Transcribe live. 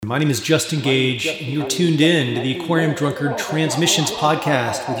My name is Justin Gage, and you're tuned in to the Aquarium Drunkard Transmissions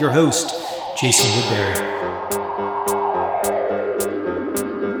podcast with your host, Jason Woodbury.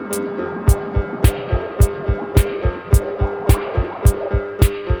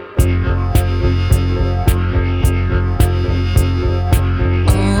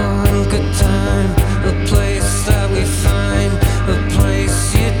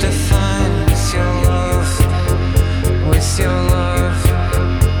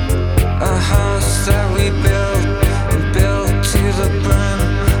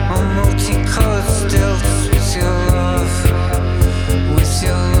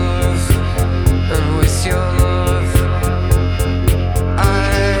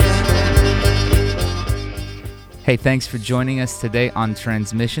 Hey, thanks for joining us today on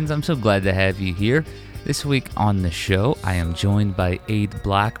Transmissions. I'm so glad to have you here. This week on the show, I am joined by Ade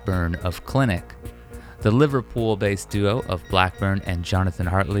Blackburn of Clinic. The Liverpool-based duo of Blackburn and Jonathan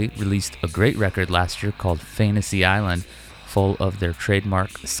Hartley released a great record last year called Fantasy Island, full of their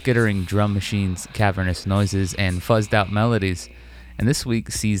trademark skittering drum machines, cavernous noises, and fuzzed-out melodies. And this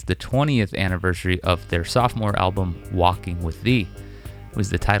week sees the 20th anniversary of their sophomore album, Walking With Thee. Was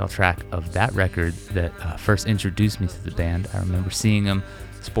the title track of that record that first introduced me to the band. I remember seeing them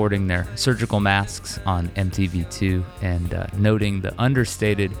sporting their surgical masks on MTV2 and noting the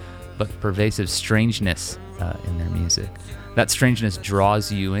understated but pervasive strangeness in their music. That strangeness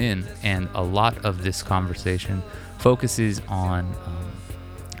draws you in, and a lot of this conversation focuses on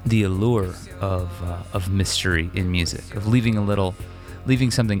the allure of mystery in music, of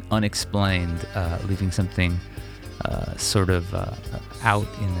leaving something unexplained, leaving something out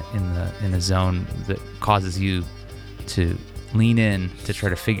in a zone that causes you to lean in to try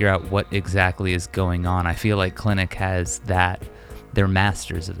to figure out what exactly is going on. I feel like Clinic has that. They're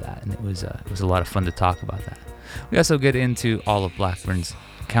masters of that, and it was a lot of fun to talk about that. We also get into all of Blackburn's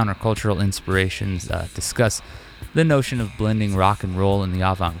countercultural inspirations, discuss the notion of blending rock and roll and the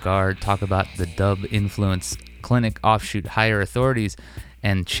avant-garde, talk about the dub-influenced Clinic offshoot Higher Authorities,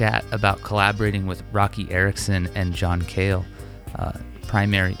 and chat about collaborating with Rocky Erickson and John Cale,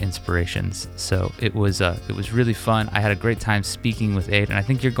 primary inspirations. So it was really fun. I had a great time speaking with Ade, and I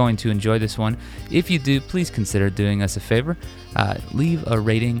think you're going to enjoy this one. If you do, please consider doing us a favor. Leave a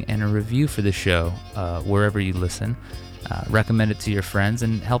rating and a review for the show wherever you listen. Recommend it to your friends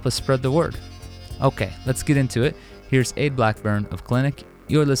and help us spread the word. Okay, let's get into it. Here's Ade Blackburn of Clinic.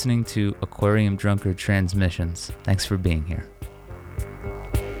 You're listening to Aquarium Drunkard Transmissions. Thanks for being here.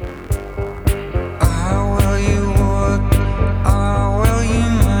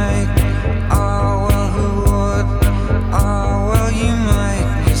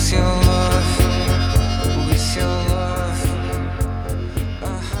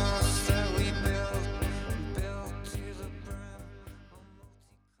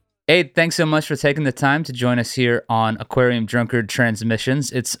 Ade, thanks so much for taking the time to join us here on Aquarium Drunkard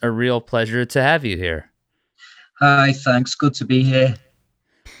Transmissions. It's a real pleasure to have you here. Hi, thanks. Good to be here.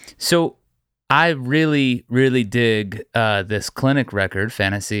 So I really, really dig this Clinic record,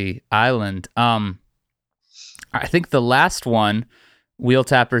 Fantasy Island. I think the last one, Wheel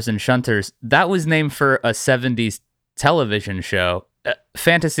Tappers and Shunters, that was named for a 70s television show.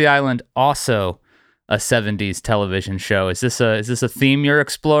 Fantasy Island also a 70s television show. Is this a theme you're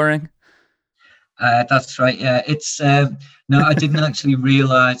exploring? That's right. Yeah, it's no, I didn't actually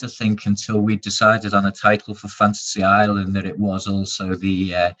realize, I think, until we decided on a title for Fantasy Island, that it was also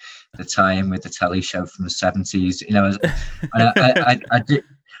the tie-in with the telly show from the 70s. You know,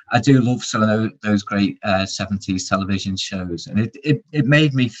 I do love some of those great 70s television shows, and it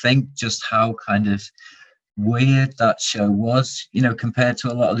made me think just how kind of weird that show was, you know, compared to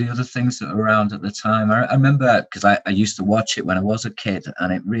a lot of the other things that were around at the time. I remember, because I used to watch it when I was a kid,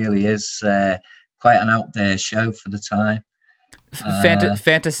 and it really is quite an out there show for the time.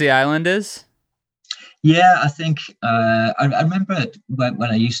 Fantasy Island is? Yeah, I think I remember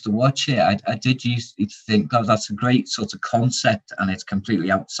when I used to watch it, I did used to think, oh, that's a great sort of concept, and it's completely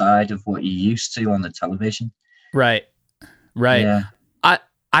outside of what you're used to on the television. Right. Yeah.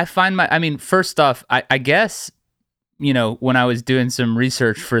 I find first off, I guess, you know, when I was doing some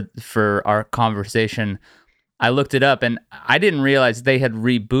research for our conversation, I looked it up, and I didn't realize they had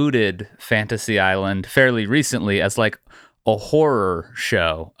rebooted Fantasy Island fairly recently as like a horror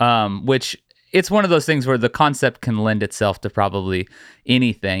show, which it's one of those things where the concept can lend itself to probably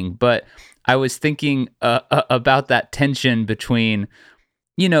anything. But I was thinking about that tension between,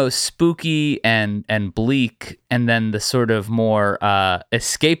 you know, spooky and bleak, and then the sort of more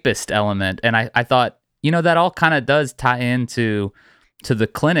escapist element. And I thought, you know, that all kind of does tie into the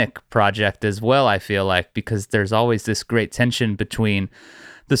Clinic project as well, I feel like, because there's always this great tension between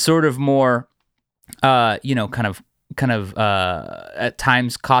the sort of more, kind of at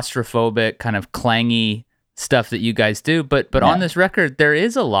times claustrophobic, kind of clangy stuff that you guys do. But on this record, there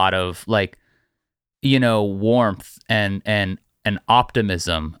is a lot of like, warmth and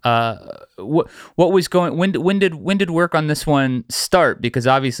optimism. What was going? When did work on this one start? Because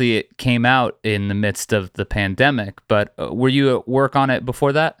obviously it came out in the midst of the pandemic. But were you at work on it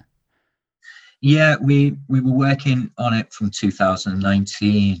before that? Yeah, we were working on it from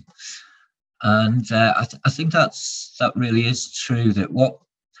 2019, and I think that really is true. That what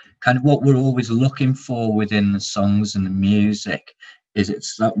we're always looking for within the songs and the music is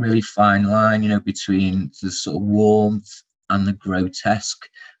it's that really fine line, between the sort of warmth and the grotesque.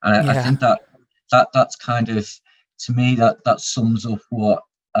 And I think that's kind of, to me, that sums up what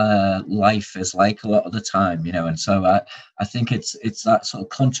life is like a lot of the time, and so I think it's that sort of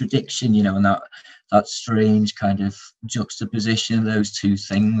contradiction, and that strange kind of juxtaposition of those two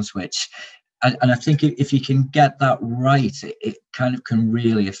things, which and I think if you can get that right, it kind of can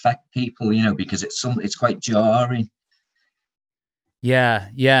really affect people, because it's quite jarring.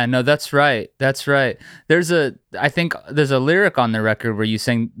 Yeah, no, that's right. I think there's a lyric on the record where you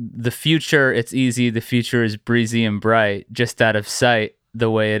sing, "The future, it's easy, the future is breezy and bright, just out of sight, the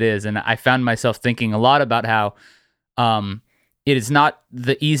way it is." And I found myself thinking a lot about how it is not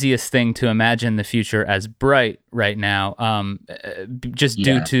the easiest thing to imagine the future as bright right now,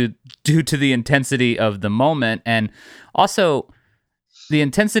 due to the intensity of the moment, and also the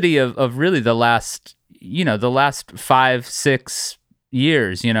intensity of really the last 5-6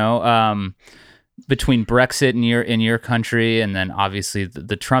 years, between Brexit in your country, and then obviously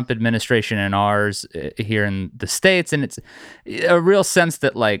the Trump administration and ours here in the States, and it's a real sense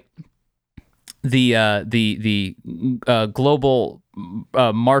that like the global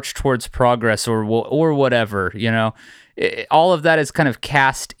march towards progress or whatever, all of that is kind of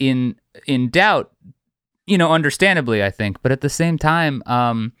cast in doubt, understandably, I think, but at the same time,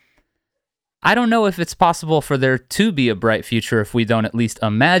 I don't know if it's possible for there to be a bright future if we don't at least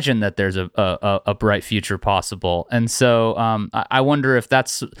imagine that there's a bright future possible. And so I wonder if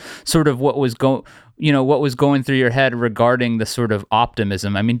that's sort of what was going through your head regarding the sort of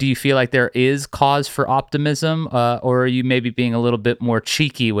optimism. I mean, do you feel like there is cause for optimism, or are you maybe being a little bit more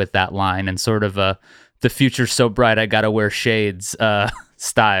cheeky with that line and sort of the future's so bright I gotta wear shades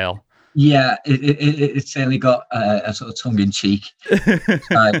style? Yeah, it certainly got a sort of tongue-in-cheek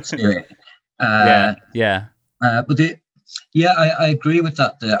side to it. I agree with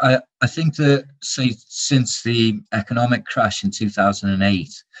that. I think that, say, since the economic crash in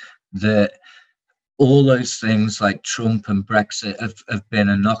 2008, that all those things like Trump and Brexit have been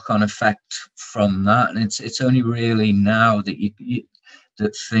a knock-on effect from that, and it's only really now that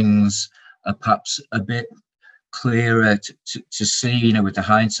that things are perhaps a bit clearer to see, with the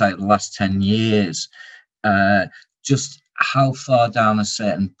hindsight of the last 10 years, just how far down a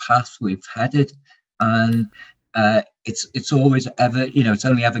certain path we've headed, and it's always ever, it's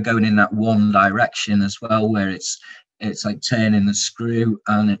only ever going in that one direction as well, where it's like turning the screw,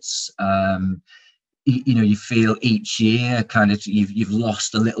 and it's you feel each year kind of you've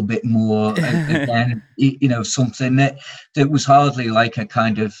lost a little bit more again, something that was hardly like a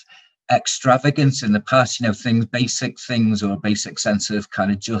kind of extravagance in the past, basic things, or a basic sense of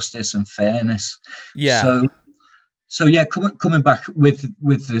kind of justice and fairness. So yeah, coming back with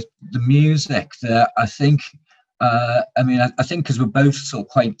the music, that I think, I think because we're both sort of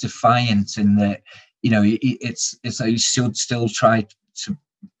quite defiant in that, it's like you should still try to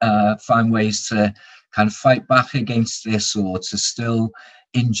find ways to kind of fight back against this, or to still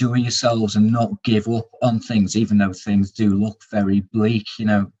enjoy yourselves and not give up on things, even though things do look very bleak,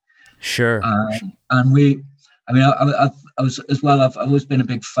 Sure. And I was as well. I've always been a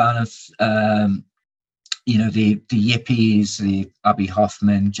big fan of. The Yippies, the Abbie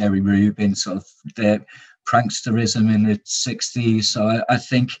Hoffman, Jerry Rubin, sort of the pranksterism in the 60s. So I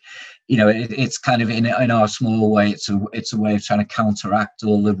think, it's kind of in our small way, it's a way of trying to counteract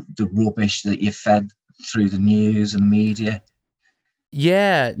all the rubbish that you're fed through the news and media.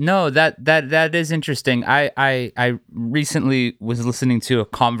 Yeah, no, that is interesting. I recently was listening to a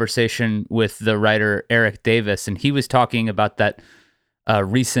conversation with the writer Eric Davis, and he was talking about that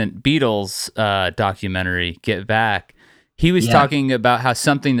recent Beatles documentary, Get Back. He was talking about how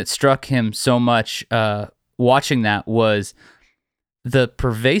something that struck him so much watching that was the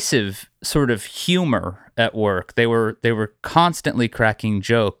pervasive sort of humor at work. They were constantly cracking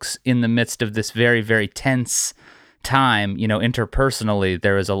jokes in the midst of this very, very tense time. Interpersonally,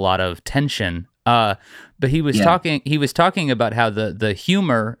 there was a lot of tension But he was Yeah. talking about how the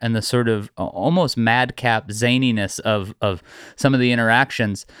humor and the sort of almost madcap zaniness of some of the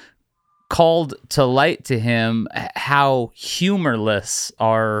interactions called to light to him how humorless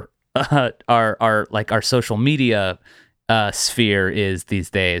our like our social media sphere is these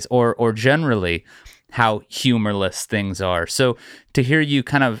days, or generally how humorless things are. So to hear you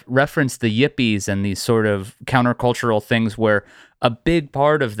kind of reference the yippies and these sort of countercultural things where a big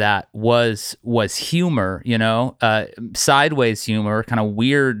part of that was humor, sideways humor, kind of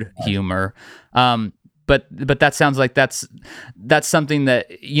weird humor. But that sounds like that's something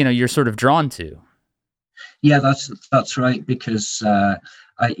that you're sort of drawn to. Yeah, that's right. Because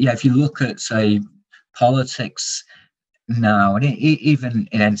if you look at, say, politics now, and even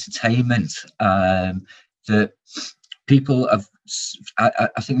in entertainment, that people have,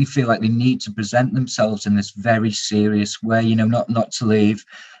 I think they feel like they need to present themselves in this very serious way. Not to leave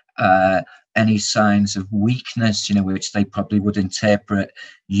any signs of weakness, which they probably would interpret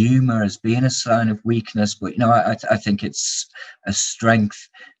humor as being a sign of weakness. But I think it's a strength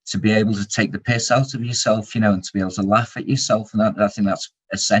to be able to take the piss out of yourself, and to be able to laugh at yourself, and I think that's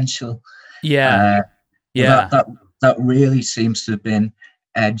essential. Yeah, yeah, That really seems to have been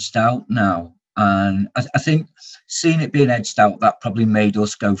edged out now, and I think seeing it being edged out, that probably made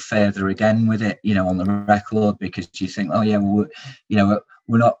us go further again with it, on the record, because you think, oh yeah, well,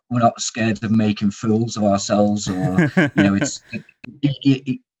 we're not scared of making fools of ourselves, or it's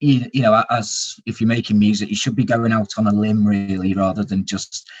as if you're making music, you should be going out on a limb, really, rather than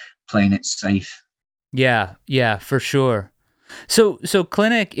just playing it safe. Yeah, for sure. So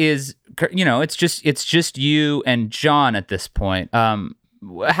Clinic is, it's just you and John at this point.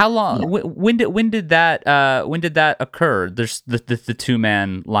 How long? Yeah. When did that occur? There's the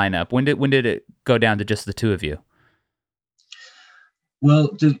 2-man lineup. When did it go down to just the two of you? Well,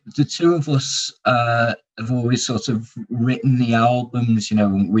 the two of us have always sort of written the albums.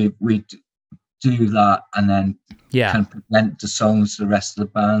 We do that, and then kind of present the songs to the rest of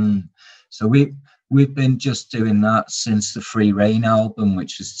the band. So we've been just doing that since the Free Reign album,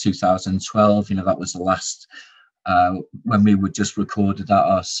 which was 2012. That was the last when we would just recorded that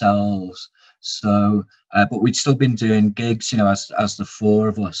ourselves. So, but we'd still been doing gigs, as the four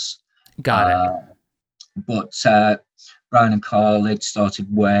of us. Got it. But Brian and Carl, they'd started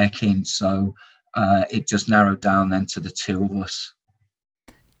working, so it just narrowed down then to the two of us.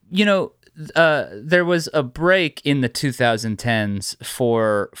 There was a break in the 2010s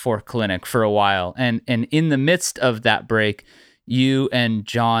for Clinic for a while, and in the midst of that break, you and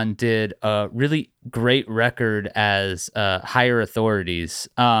John did a really great record as Higher Authorities.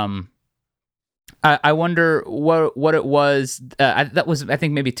 I wonder what it was. That was, I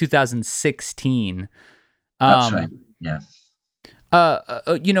think, maybe 2016. That's right. Yeah.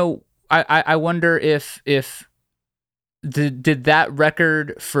 I wonder if did that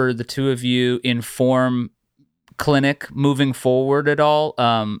record for the two of you inform Clinic moving forward at all?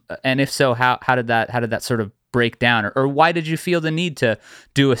 And if so, how did that sort of break down, or why did you feel the need to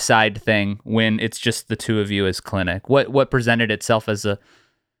do a side thing when it's just the two of you as Clinic? What presented itself as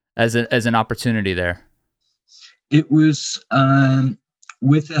an opportunity there? It was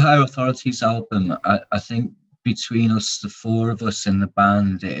with the Higher Authorities album. I think between us, the four of us in the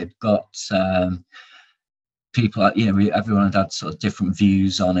band, it had got people, everyone had sort of different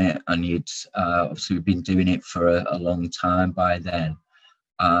views on it, and you'd obviously we've been doing it for a long time by then,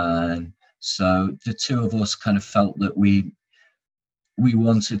 and so the two of us kind of felt that we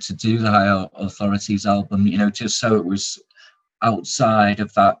wanted to do the Higher Authorities album, just so it was outside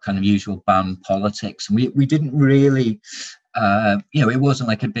of that kind of usual band politics, and we didn't really, it wasn't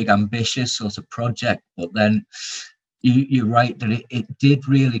like a big ambitious sort of project, but then you're right that it did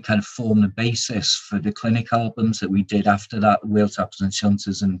really kind of form the basis for the Clinic albums that we did after that, Wheel Tappers and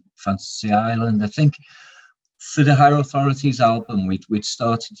Shunters and Fantasy Island. I think for the Higher Authorities album, we'd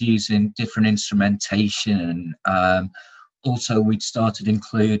started using different instrumentation, and also we'd started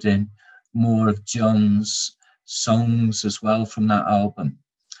including more of John's songs as well from that album.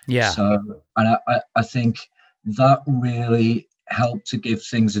 Yeah. So, and I think that really helped to give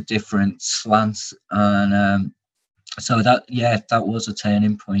things a different slant, and so that was a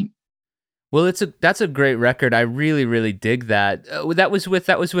turning point. Well, that's a great record. I really, really dig that. That was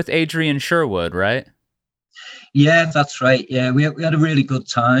with Adrian Sherwood, right? Yeah, that's right. Yeah, we had a really good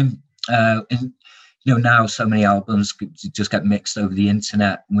time. And now so many albums just get mixed over the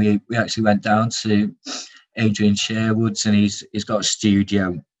internet. We actually went down to Adrian Sherwood's, and he's got a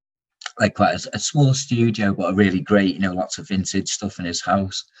studio, like quite a small studio, but a really great, lots of vintage stuff in his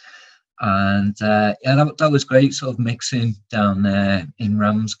house. And that was great, sort of mixing down there in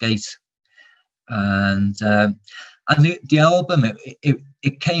Ramsgate. And the album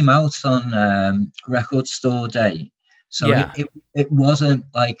it came out on Record Store Day, so Yeah. it wasn't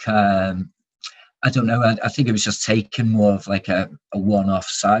like I don't know. I think it was just taken more of like a one-off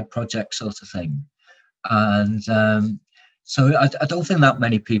side project sort of thing. And so I don't think that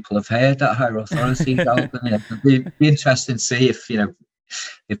many people have heard that Higher Authorities album. It'd be interesting to see if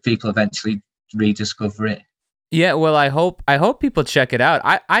people eventually rediscover it. Yeah, well, I hope people check it out.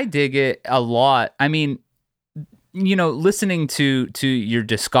 I dig it a lot. I mean, listening to your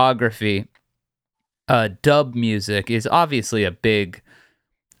discography, dub music is obviously a big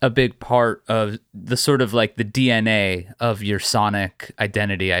part of the sort of like the DNA of your sonic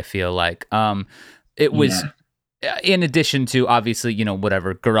identity, I feel like. It was in addition to obviously,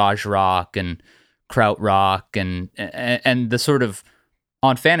 whatever garage rock and krautrock and the sort of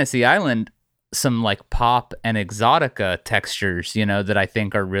on Fantasy Island some like pop and exotica textures, that I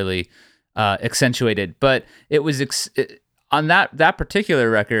think are really accentuated. But it was on that particular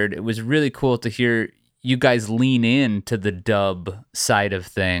record, it was really cool to hear you guys lean in to the dub side of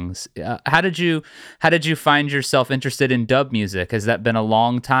things. How did you find yourself interested in dub music? Has that been a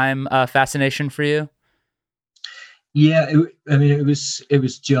long time fascination for you? Yeah, it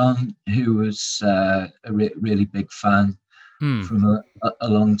was John who was a really big fan from a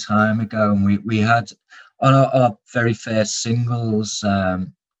long time ago, and we had on our very first singles.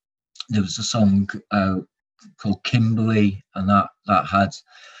 There was a song called Kimberly, and that had.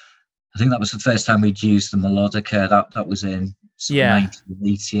 I think that was the first time we'd used the melodica. That was in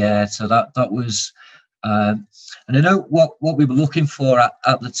 1980. Yeah, so that was, and I know what we were looking for at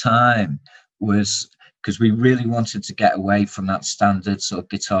the time was because we really wanted to get away from that standard sort of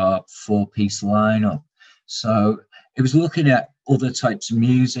guitar 4-piece lineup. So it was looking at other types of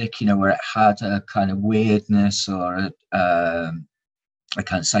music, where it had a kind of weirdness or a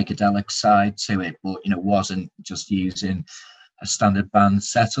kind of psychedelic side to it, but wasn't just using a standard band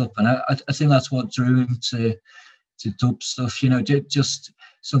setup. And I think that's what drew him to dub stuff, just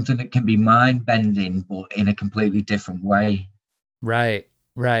something that can be mind bending, but in a completely different way. Right.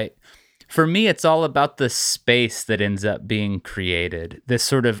 For me, it's all about the space that ends up being created, this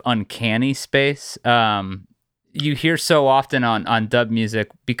sort of uncanny space. You hear so often on dub music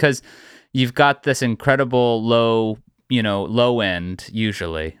because you've got this incredible low end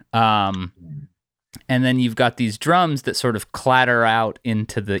usually. And then you've got these drums that sort of clatter out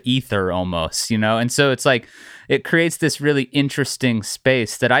into the ether almost, and so it's like it creates this really interesting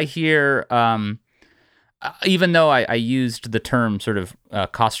space that I hear. Even though I used the term sort of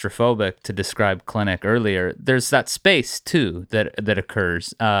claustrophobic to describe Clinic earlier, there's that space too that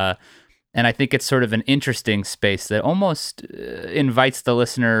occurs, and I think it's sort of an interesting space that almost invites the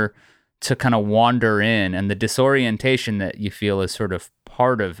listener to kind of wander in, and the disorientation that you feel is sort of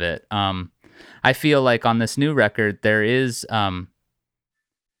part of it. I feel like on this new record there is a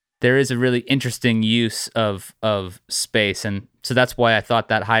really interesting use of space, and so that's why I thought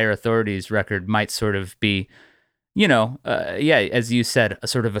that Higher Authorities record might sort of be, as you said, a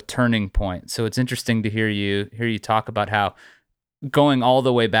sort of a turning point. So it's interesting to hear you talk about how going all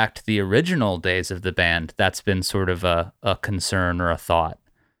the way back to the original days of the band, that's been sort of a concern or a thought.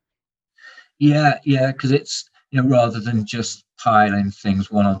 Yeah, because it's rather than just piling things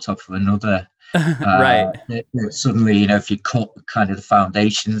one on top of another. Right. Suddenly, if you cut kind of the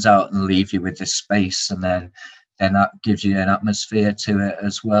foundations out and leave you with this space, and then that gives you an atmosphere to it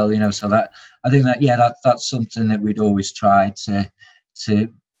as well. So that I think that's something that we'd always try to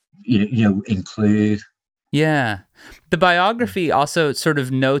include. Yeah, the biography also sort of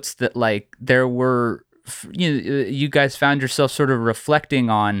notes that like there were, you guys found yourself sort of reflecting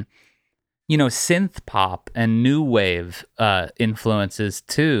on, synth pop and new wave influences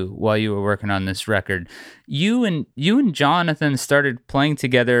too while you were working on this record. You and Jonathan started playing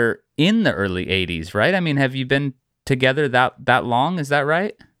together in the early 80s, right? I mean, have you been together that long? Is that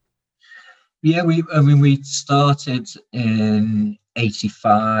right? Yeah, we started in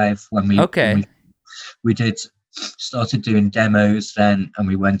 85 when we started doing demos then, and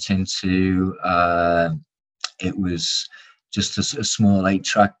we went into it was just a small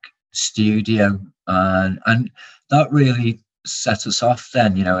 8-track studio, and that really set us off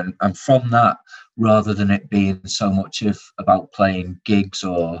then, and from that, rather than it being so much about playing gigs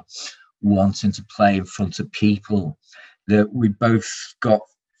or wanting to play in front of people, that we both got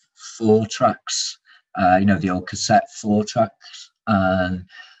 4 tracks, the old cassette 4 tracks, and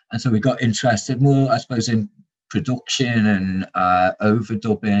so we got interested more, I suppose, in production and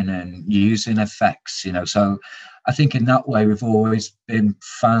overdubbing and using effects, so I think in that way we've always been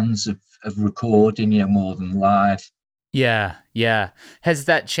fans of recording, more than live. Yeah, yeah. Has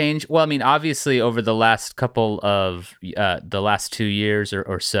that changed? Well, I mean, obviously, over the last couple of the last 2 years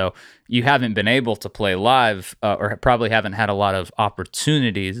or so, you haven't been able to play live, or probably haven't had a lot of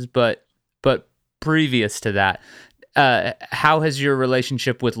opportunities. But previous to that, how has your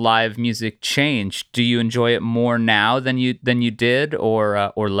relationship with live music changed? Do you enjoy it more now than you did,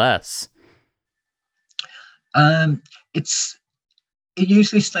 or less? Um, it's it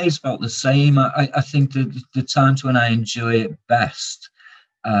usually stays about the same. I think the times when I enjoy it best,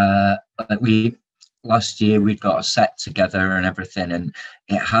 like we last year we'd got a set together and everything, and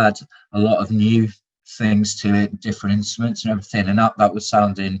it had a lot of new things to it, different instruments and everything, and that was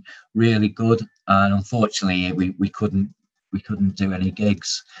sounding really good. And unfortunately, we couldn't do any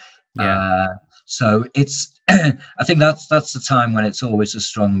gigs. Yeah, Uh, so it's I think that's the time when it's always the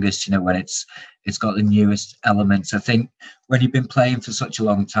strongest. When it's got the newest elements. I think when you've been playing for such a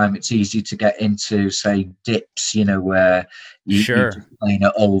long time, it's easy to get into, say, dips. Where you're just sure. playing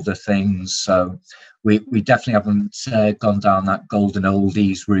at older things. So we definitely haven't gone down that golden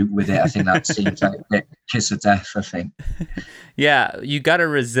oldies route with it. I think that seems like a bit kiss of death, I think. Yeah, you got to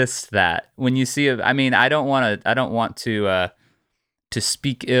resist that when you see. I mean, I don't want to. I don't want to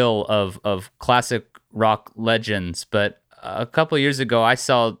speak ill of classic rock legends, but a couple years ago I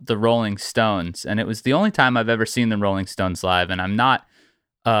saw the Rolling Stones, and it was the only time I've ever seen the Rolling Stones live, and I'm not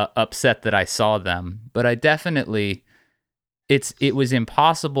upset that I saw them, but I definitely it was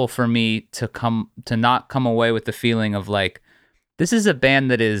impossible for me to not come away with the feeling of like, this is a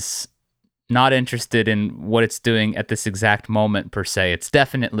band that is not interested in what it's doing at this exact moment per se. It's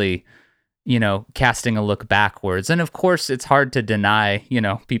definitely, casting a look backwards. And of course, it's hard to deny,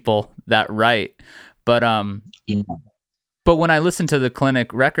 people that right. But Yeah, but when I listen to the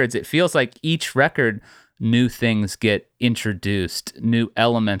Clinic records, it feels like each record, new things get introduced, new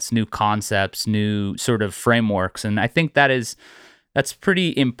elements, new concepts, new sort of frameworks, and I think that's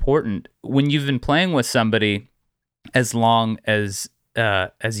pretty important when you've been playing with somebody as long as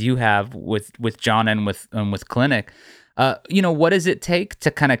you have with John and with Clinic. What does it take to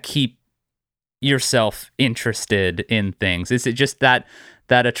kind of keep yourself interested in things? Is it just that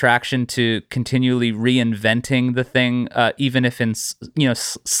attraction to continually reinventing the thing, even if in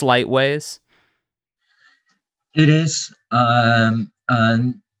slight ways? it is.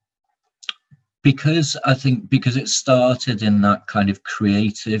 And because I think because it started in that kind of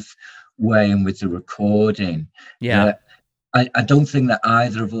creative way and with the recording, Yeah, that I don't think that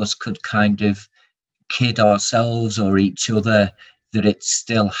either of us could kind of kid ourselves or each other that it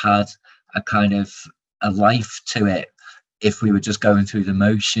still had a kind of a life to it if we were just going through the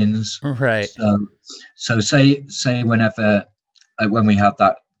motions. right. So say whenever when we had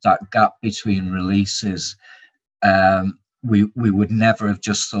that gap between releases, we would never have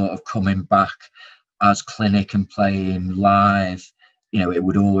just thought of coming back as Clinic and playing live. It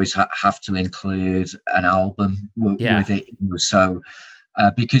would always have to include an album Yeah. with it. So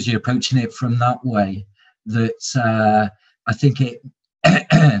because you're approaching it from that way, that I think it,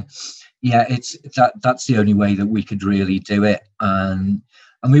 yeah, it's that's the only way that we could really do it. And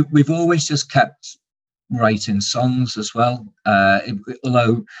we've always just kept writing songs as well.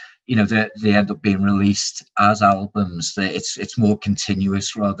 Although they end up being released as albums, that it's more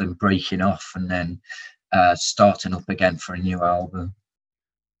continuous rather than breaking off and then starting up again for a new album.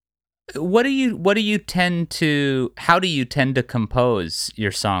 What do you tend to how do you tend to compose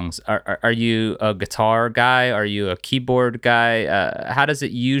your songs? Are you a guitar guy? Are you a keyboard guy? How does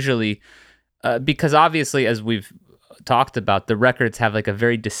it usually, because obviously, as we've talked about, the records have like a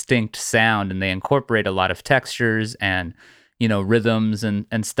very distinct sound and they incorporate a lot of textures and rhythms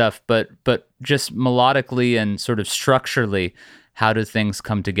and stuff, but just melodically and sort of structurally, how do things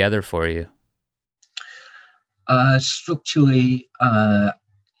come together for you? Structurally,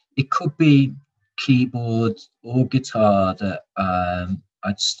 it could be keyboard or guitar that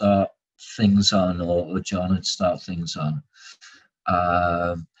I'd start things on, or John would start things on.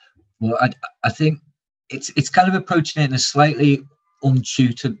 Um, well, I think it's kind of approaching it in a slightly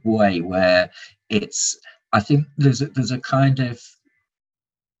untutored way, where it's I think there's a kind of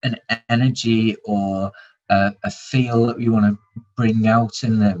an energy or a feel that you want to bring out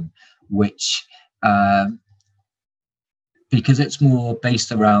in them, which um, because it's more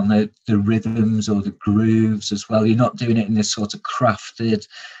based around the rhythms or the grooves as well. You're not doing it in this sort of crafted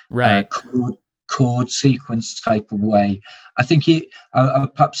Right. chord sequence type of way. I think I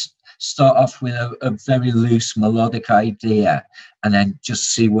would perhaps start off with a very loose melodic idea, and then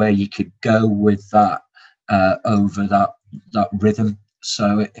just see where you could go with that over that rhythm.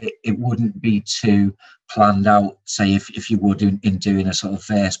 So it wouldn't be too planned out. Say if you would in doing a sort of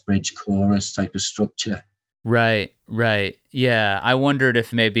verse, bridge, chorus type of structure. Right, right. Yeah, I wondered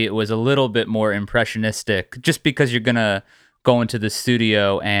if maybe it was a little bit more impressionistic, just because you're gonna go into the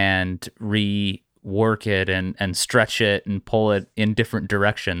studio and rework it and stretch it and pull it in different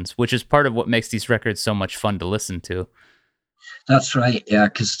directions, which is part of what makes these records so much fun to listen to. That's right, yeah.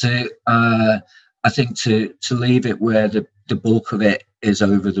 Because I think to leave it where the bulk of it is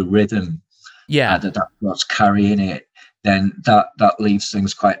over the rhythm, Yeah, that's what's carrying it, then that leaves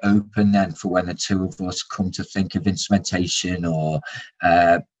things quite open then for when the two of us come to think of instrumentation or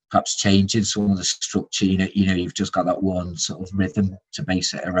perhaps changing some of the structure. You've just got that one sort of rhythm to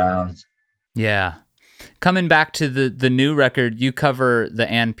base it around. yeah. Coming back to the new record, you cover the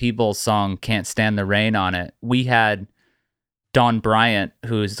Ann Peebles song "Can't Stand the Rain" on it. We had Don Bryant,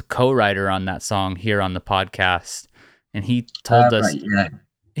 who is the co-writer on that song, here on the podcast, and Right, yeah.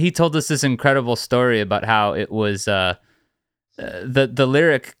 he told us this incredible story about how it was the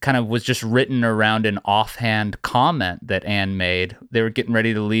lyric kind of was just written around an offhand comment that Anne made. They were getting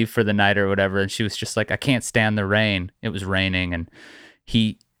ready to leave for the night or whatever, and she was just like, "I can't stand the rain." It was raining, and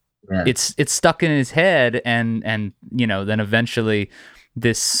he Yeah. it's stuck in his head, and then eventually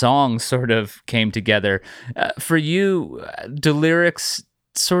this song sort of came together. For you, do lyrics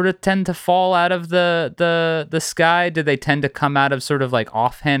sort of tend to fall out of the sky? Do they tend to come out of sort of like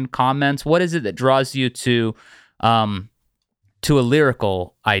offhand comments? What is it that draws you to a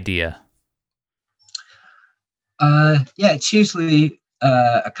lyrical idea? Yeah, it's usually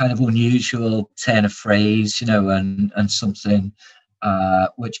a kind of unusual turn of phrase, and something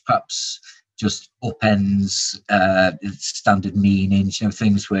which perhaps just upends its standard meanings,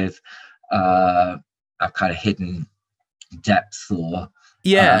 things with a kind of hidden depth or uh,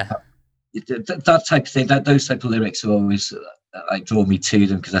 Yeah. that type of thing. Those type of lyrics are always like draw me to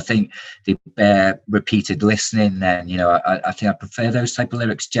them because I think they bear repeated listening. Then I think I prefer those type of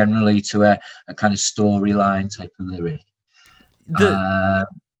lyrics generally to a kind of storyline type of lyric. The Uh,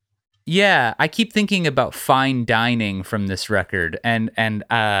 Yeah, I keep thinking about fine dining from this record, and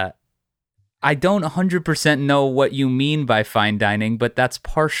I don't 100% know what you mean by fine dining, but that's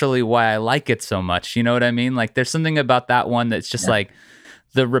partially why I like it so much. You know what I mean? Like, there's something about that one that's just yeah, like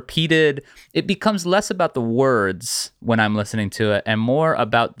the repeated. It becomes less about the words when I'm listening to it, and more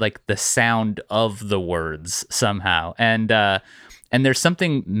about like the sound of the words somehow. And there's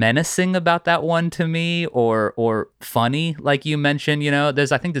something menacing about that one to me, or funny, like you mentioned.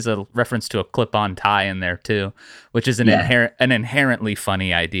 I think there's a reference to a clip-on tie in there too, which is yeah, an inherently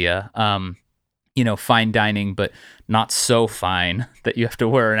funny idea. Fine dining, but not so fine that you have to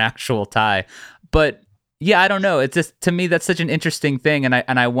wear an actual tie. But yeah, I don't know. It's just, to me, that's such an interesting thing, and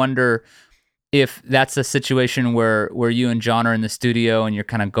I wonder if that's a situation where you and John are in the studio and you're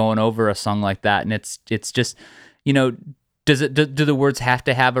kind of going over a song like that, and it's just, you know, do the words have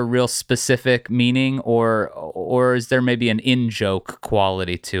to have a real specific meaning, or is there maybe an in joke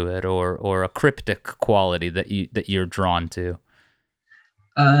quality to it, or a cryptic quality that you're drawn to?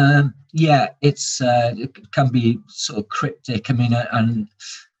 yeah. It can be sort of cryptic. I mean, and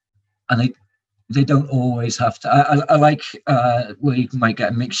they don't always have to. I like where you might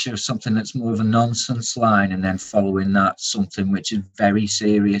get a mixture of something that's more of a nonsense line, and then following that something which is very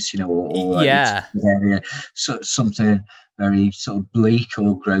serious, or it's Yeah, area, so something very sort of bleak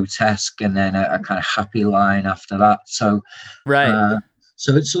or grotesque, and then a kind of happy line after that. So, right. uh,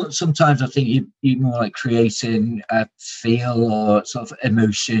 sometimes I think you more like creating a feel or sort of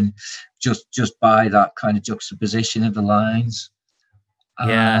emotion just by that kind of juxtaposition of the lines.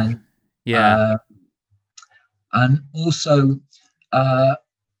 Yeah, And yeah, uh, and also uh,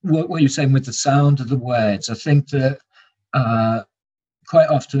 what you're saying with the sound of the words. I think that uh, quite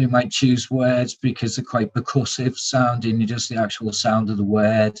often we might choose words because they're quite percussive sounding, just the actual sound of the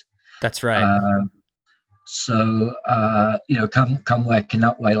word. that's right. Um, can work in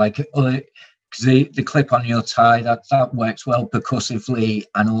that way. Like, because the clip on your tie that works well percussively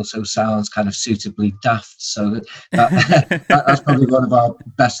and also sounds kind of suitably daft. So that's probably one of our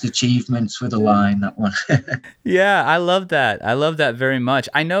best achievements with a line. That one. Yeah, I love that. I love that very much.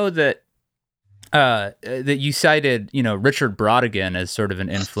 I know that you cited, Richard Brodigan as sort of an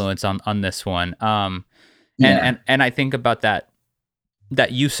influence on this one. And Yeah, and I think about that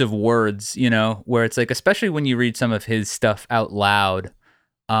use of words, where it's like, especially when you read some of his stuff out loud,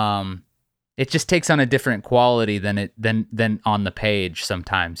 it just takes on a different quality than on the page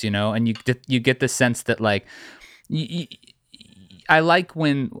sometimes, and you get the sense that like y y I like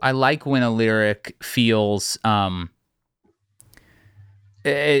when a lyric feels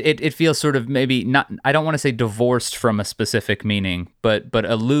it feels sort of maybe not, I don't want to say divorced from a specific meaning, but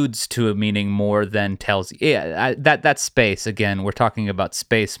alludes to a meaning more than tells. Yeah, that space, again, we're talking about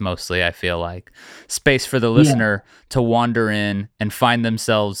space mostly, I feel like. Space for the listener to wander in and find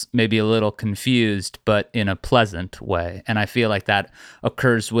themselves maybe a little confused, but in a pleasant way. And I feel like that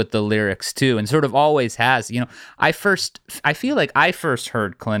occurs with the lyrics too, and sort of always has. You know, I feel like I first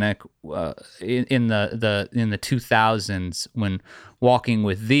heard Clinic in the 2000s when Walking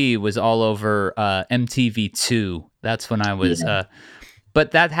with Thee was all over MTV2. That's when I was.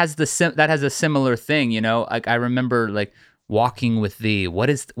 But that has a similar thing, you know. Like I remember, like Walking with Thee. What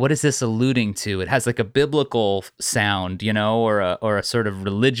is this alluding to? It has like a biblical sound, you know, or a sort of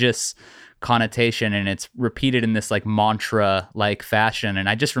religious connotation, and it's repeated in this like mantra like fashion. And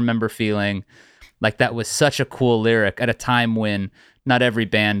I just remember feeling like that was such a cool lyric at a time when not every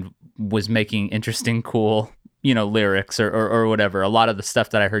band was making interesting, cool, you know, lyrics or whatever. A lot of the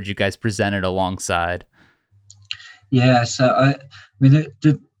stuff that I heard you guys presented alongside. Yeah, so I mean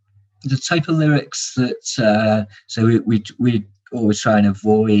the type of lyrics that so we always try and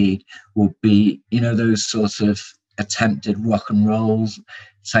avoid will be, you know, those sort of attempted rock and roll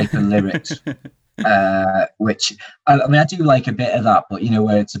type of lyrics, which I mean I do like a bit of that, but you know,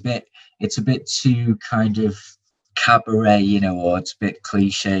 where it's a bit too kind of cabaret, you know, or it's a bit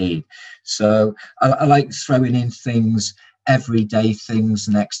cliched. So I like throwing in things, everyday things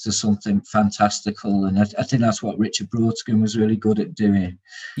next to something fantastical, and I think that's what Richard Broadbent was really good at doing.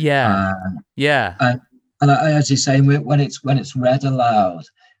 Yeah, and as you're saying, when it's read aloud,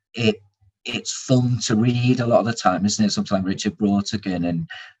 it's fun to read a lot of the time, isn't it? Sometimes Richard Broadbent, and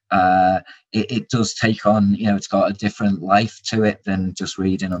it does take on, you know, it's got a different life to it than just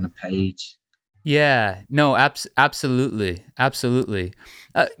reading on a page. Yeah, no, absolutely.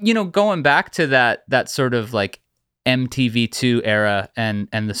 You know, going back to that sort of like MTV2 era and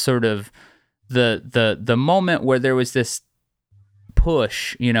the sort of the moment where there was this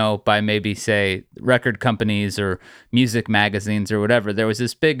push, you know, by maybe say record companies or music magazines or whatever, there was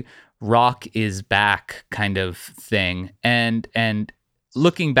this big rock is back kind of thing. And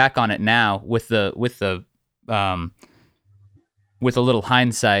looking back on it now with a little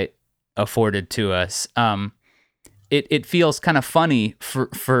hindsight afforded to us, it feels kind of funny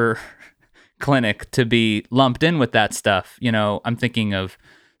for Clinic to be lumped in with that stuff. You know, I'm thinking of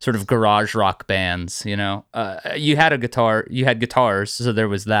sort of garage rock bands, you know. You had guitars, so there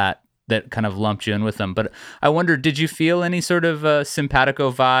was that kind of lumped you in with them. But I wonder, did you feel any sort of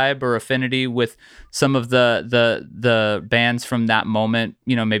simpatico vibe or affinity with some of the bands from that moment?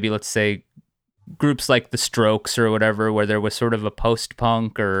 You know, maybe let's say groups like the Strokes or whatever, where there was sort of a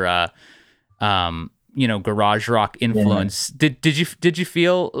post-punk or you know, garage rock influence. Yeah. Did you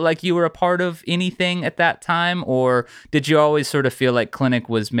feel like you were a part of anything at that time, or did you always sort of feel like Clinic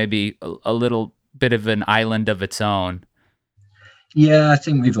was maybe a little bit of an island of its own? Yeah, I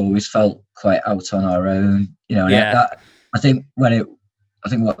think we've always felt quite out on our own, you know. Yeah. I think at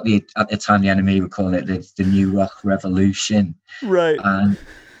the time the NME were calling it the New Rock Revolution, right? And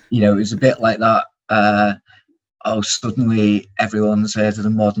you know, it was a bit like that. Suddenly everyone's heard of the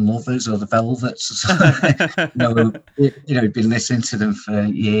Modern Lovers or the Velvets. You know, been listening to them for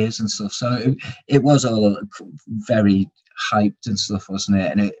years and stuff. So it was all very hyped and stuff, wasn't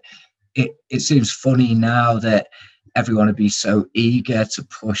it? And it seems funny now that everyone would be so eager to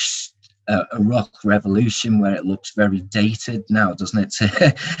push a rock revolution where it looks very dated now, doesn't it?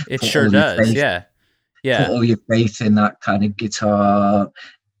 It sure does. Yeah. Put all your faith in that kind of guitar.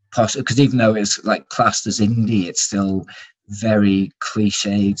 Because even though it's like classed as indie, it's still very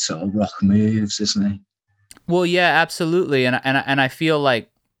cliched sort of rock moves, isn't it? Well, yeah, absolutely. And I feel like,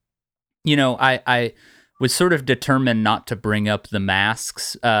 you know, I was sort of determined not to bring up the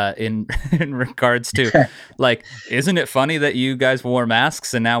masks in regards to like, isn't it funny that you guys wore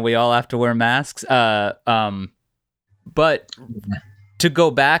masks and now we all have to wear masks? But to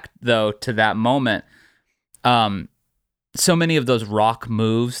go back though to that moment, so many of those rock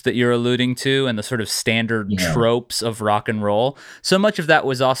moves that you're alluding to and the sort of standard tropes of rock and roll, so much of that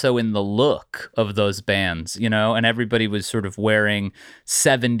was also in the look of those bands, you know, and everybody was sort of wearing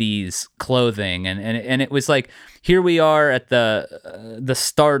 70s clothing. And it was like, here we are at the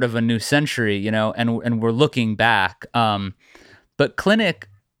start of a new century, you know, and we're looking back. But Clinic,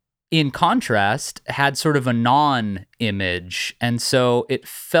 in contrast, had sort of a non-image. And so it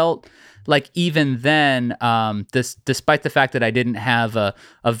felt like even then, despite the fact that I didn't have a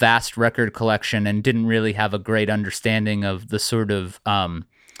vast record collection and didn't really have a great understanding of the sort of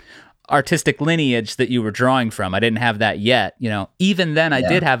artistic lineage that you were drawing from, I didn't have that yet. You know, even then, I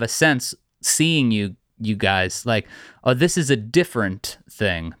did have a sense seeing you you guys, like, oh, this is a different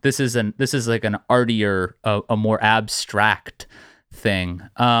thing. This is like an artier, a more abstract thing.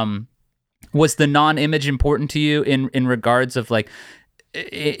 Was the non-image important to you in regards of like,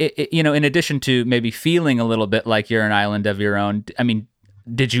 in addition to maybe feeling a little bit like you're an island of your own? I mean,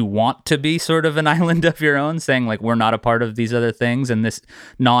 did you want to be sort of an island of your own, saying like, we're not a part of these other things, and this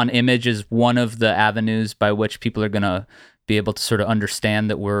non-image is one of the avenues by which people are going to be able to sort of understand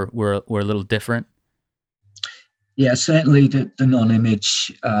that we're a little different? Yeah, certainly the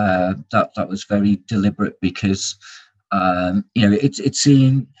non-image, that was very deliberate, because it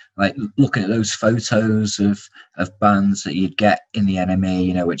seemed like, looking at those photos of bands that you'd get in the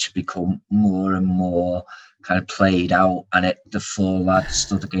NME, which had become more and more kind of played out, and the four lads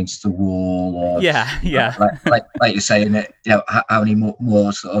stood against the wall, or like you're saying, that how many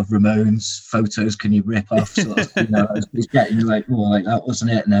more sort of Ramones photos can you rip off? Sort of, it was getting like more like that, wasn't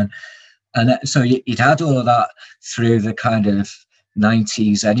it? So you'd had all of that through the kind of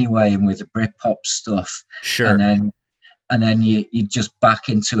 90s anyway, and with the Britpop stuff, sure, and then you just back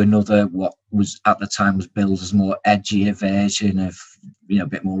into another, what was at the time was billed as more edgier version of, a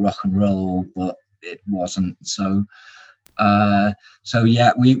bit more rock and roll, but it wasn't. So yeah,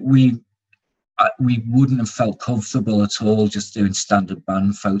 we wouldn't have felt comfortable at all just doing standard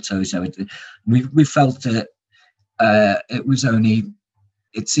band photos. We felt that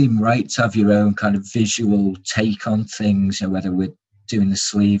it seemed right to have your own kind of visual take on things, whether we're doing the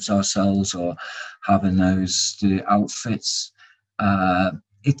sleeves ourselves or having the outfits.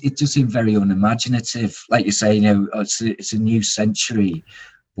 It just seemed very unimaginative. Like you say, it's a new century,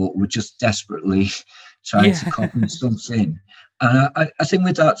 but we're just desperately trying to copy something. And I think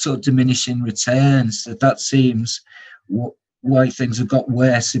with that sort of diminishing returns, that seems why things have got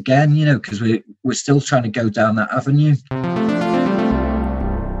worse again, because we're still trying to go down that avenue.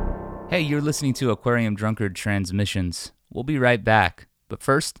 Hey, you're listening to Aquarium Drunkard Transmissions. We'll be right back. But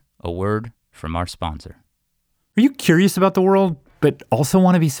first, a word from our sponsor. Are you curious about the world, but also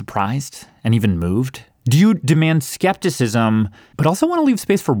want to be surprised and even moved? Do you demand skepticism, but also want to leave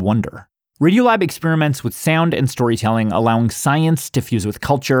space for wonder? Radiolab experiments with sound and storytelling, allowing science to fuse with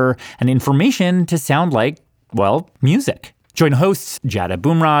culture and information to sound like, well, music. Join hosts Jada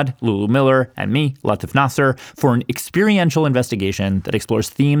Boomrod, Lulu Miller, and me, Latif Nasser, for an experiential investigation that explores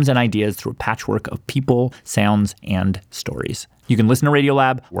themes and ideas through a patchwork of people, sounds, and stories. You can listen to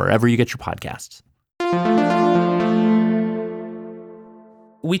Radiolab wherever you get your podcasts.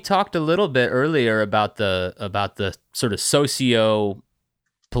 We talked a little bit earlier about the sort of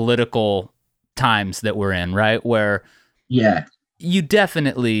socio-political times that we're in, right? Where you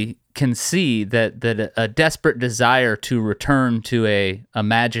definitely can see that a desperate desire to return to a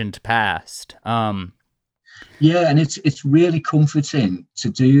imagined past. And it's really comforting to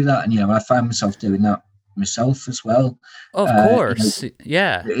do that. And I find myself doing that myself as well. Of course.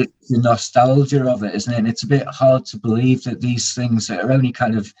 Yeah. It's the nostalgia of it, isn't it? And it's a bit hard to believe that these things that are only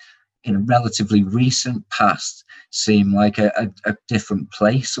kind of in a relatively recent past seem like a different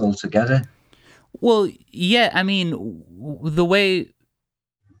place altogether. Well, yeah, I mean, the way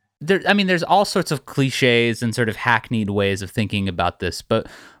there's all sorts of cliches and sort of hackneyed ways of thinking about this, but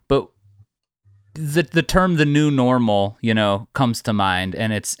the term "the new normal," comes to mind,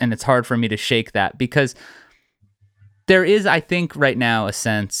 and it's hard for me to shake that, because there is, I think, right now a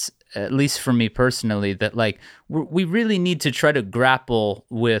sense, at least for me personally, that like we really need to try to grapple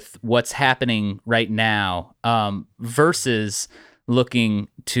with what's happening right now, versus looking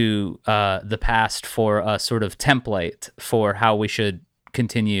to the past for a sort of template for how we should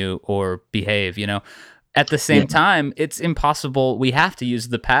continue or behave. At the same time, it's impossible. We have to use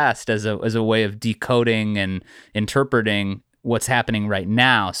the past as a way of decoding and interpreting what's happening right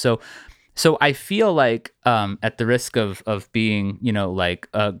now. So I feel like, at the risk of being,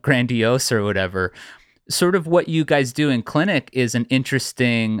 grandiose or whatever, sort of what you guys do in Clinic is an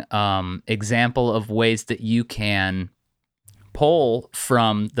interesting example of ways that you can pull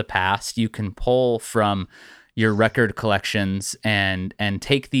from the past. You can pull from your record collections and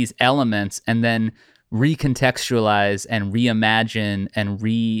take these elements and then recontextualize and reimagine and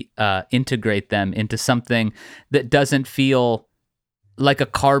reintegrate them into something that doesn't feel like a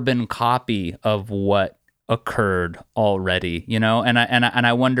carbon copy of what occurred already, and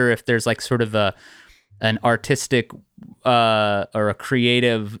I wonder if there's like sort of an artistic or a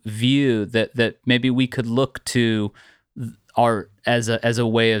creative view that maybe we could look to art as a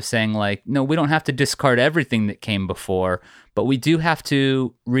way of saying, like, no, we don't have to discard everything that came before, but we do have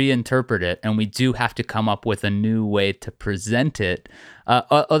to reinterpret it, and we do have to come up with a new way to present it.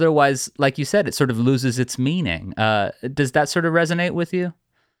 Otherwise, like you said, it sort of loses its meaning. Does that sort of resonate with you?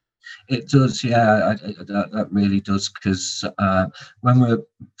 It does, yeah. That really does, because when we're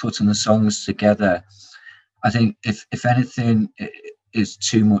putting the songs together, I think if anything is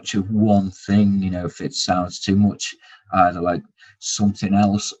too much of one thing, if it sounds too much either like something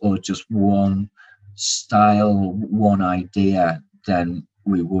else or just one style, one idea, then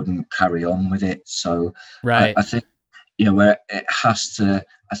we wouldn't carry on with it. So Right. I think, where it has to,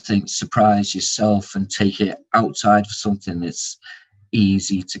 I think, surprise yourself and take it outside of something that's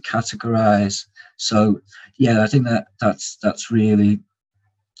easy to categorize. So yeah, I think that's really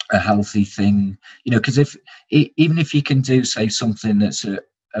a healthy thing, because even if you can do, say, something that's a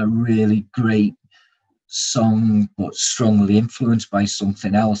really great song but strongly influenced by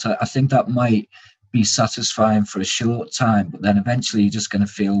something else, I think that might be satisfying for a short time, but then eventually you're just going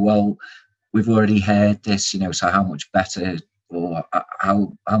to feel, well, we've already heard this, so how much better, or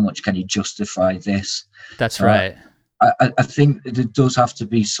how much can you justify this? That's right. I think there does have to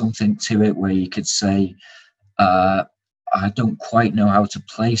be something to it where you could say, I don't quite know how to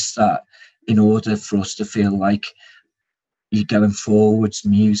place that in order for us to feel like you're going forwards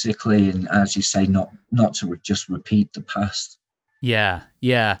musically, and, as you say, not to just repeat the past. Yeah,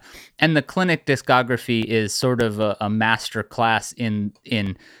 yeah. And the Clinic discography is sort of a master class in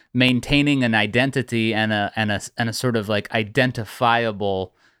maintaining an identity and a sort of like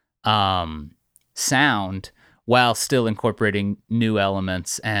identifiable sound while still incorporating new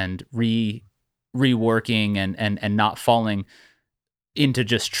elements and reworking and not falling into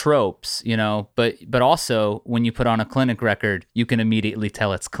just tropes, but also when you put on a Clinic record, you can immediately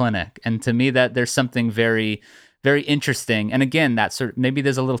tell it's Clinic. And to me, that there's something very, very interesting. And again, that sort of, maybe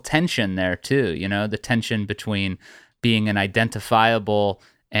there's a little tension there too, the tension between being an identifiable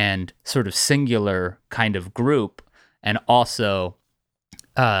and sort of singular kind of group, and also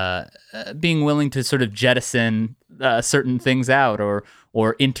being willing to sort of jettison certain things out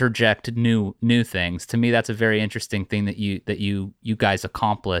or interject new things. To me, that's a very interesting thing that you guys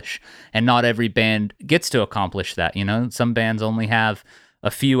accomplish, and not every band gets to accomplish that. Some bands only have a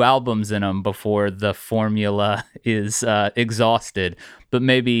few albums in them before the formula is exhausted, but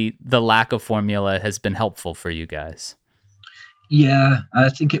maybe the lack of formula has been helpful for you guys. Yeah, I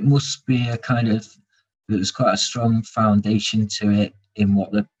think it must be there's quite a strong foundation to it in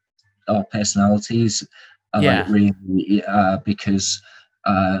what our personalities are like, really, because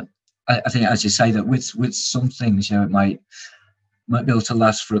I think, as you say, that with some things, it might be able to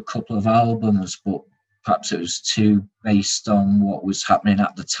last for a couple of albums, but perhaps it was too based on what was happening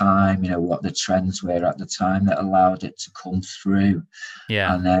at the time, what the trends were at the time that allowed it to come through.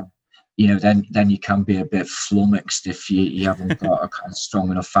 Yeah. And then, then you can be a bit flummoxed if you haven't got a kind of strong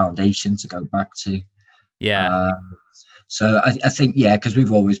enough foundation to go back to. Yeah. So I think, yeah, because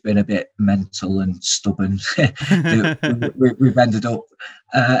we've always been a bit mental and stubborn, we've ended up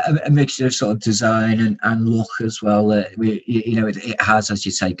a mixture of sort of design and look as well. It has, as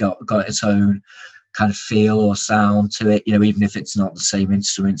you say, got its own kind of feel or sound to it, even if it's not the same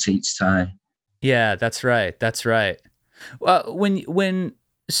instruments each time. Yeah, that's right. That's right.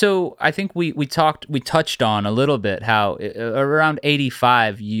 So I think we touched on a little bit how around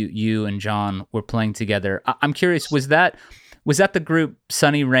 85 you and John were playing together. I'm curious, was that the group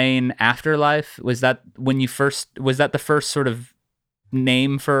Sunny Rain Afterlife? Was that the first sort of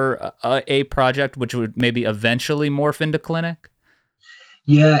name for a project which would maybe eventually morph into Clinic?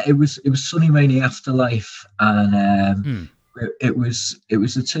 Yeah, it was Sunny Rainy Afterlife, and it was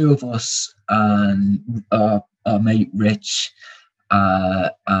the two of us and our mate Rich.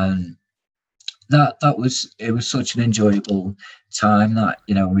 And it was such an enjoyable time that,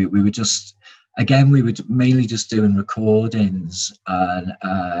 we were just, again, we were mainly just doing recordings, and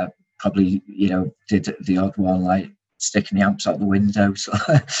probably, did the odd one, like sticking the amps out the window, so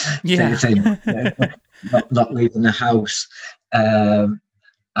yeah. not leaving the house.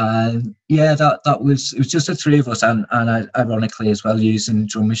 And yeah, it was just the three of us, and ironically as well, using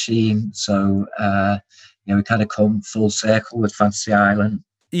drum machine. So we kind of come full circle with Fantasy Island.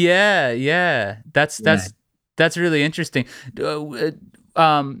 Yeah. That's really interesting.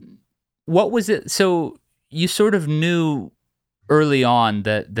 What was it? So you sort of knew early on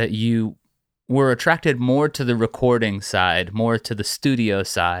that you were attracted more to the recording side, more to the studio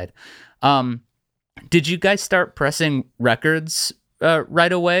side. Did you guys start pressing records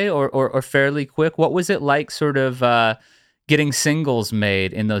right away or fairly quick? What was it like, sort of getting singles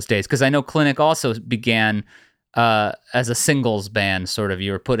made in those days? Because I know Clinic also began as a singles band, sort of.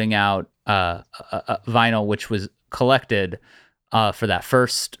 You were putting out a vinyl which was collected for that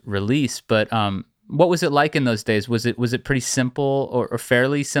first release, but what was it like in those days? Was it pretty simple or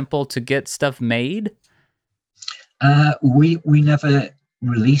fairly simple to get stuff made? We never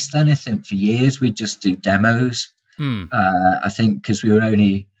released anything for years. We'd just do demos. I think because we were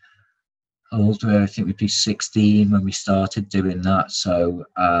only older, I think we'd be 16 when we started doing that. So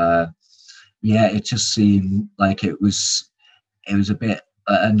it just seemed like it was a bit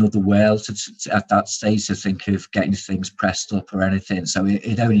another world at that stage to think of getting things pressed up or anything. So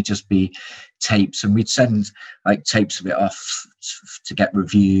it'd only just be tapes, and we'd send like tapes of it off to get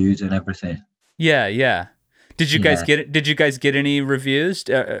reviewed and everything. Yeah. Did you guys get it? Did you guys get any reviews?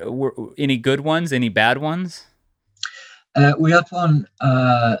 Were any good ones? Any bad ones? We had one.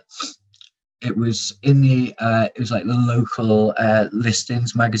 It was in the it was like the local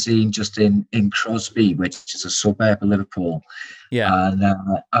listings magazine just in Crosby, which is a suburb of Liverpool. Yeah. And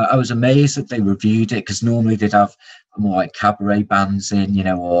I was amazed that they reviewed it, because normally they'd have more like cabaret bands in, you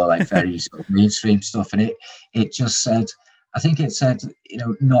know, or like very sort of mainstream stuff. And it just said, I think it said, you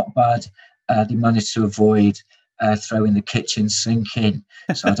know, not bad. They managed to avoid throwing the kitchen sink in.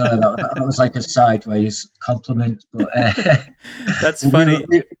 So I don't know, that was like a sideways compliment. But that's funny.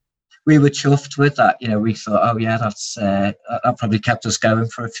 We were chuffed with that. You know, we thought, oh yeah, that probably kept us going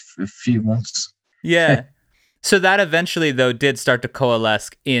for a few months. Yeah. So that eventually, though, did start to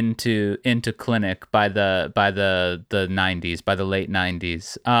coalesce into Clinic by the 90s, by the late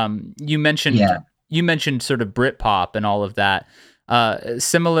 90s. You mentioned sort of Britpop and all of that.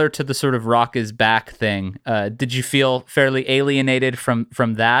 Similar to the sort of rock is back thing. Did you feel fairly alienated from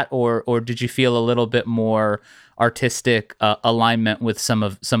that, or did you feel a little bit more artistic alignment with some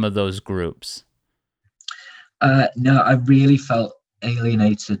of those groups? No, I really felt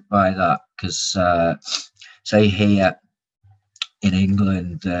alienated by that, because say here in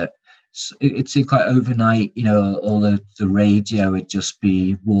England, it seemed quite overnight, you know, all the radio would just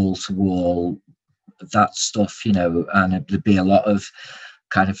be wall to wall, that stuff, you know, and there'd be a lot of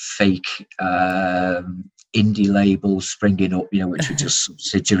kind of fake indie labels springing up, you know, which were just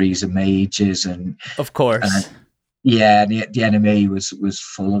subsidiaries of majors. And of course, the NME was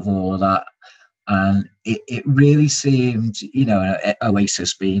full of all of that. And it really seemed, you know,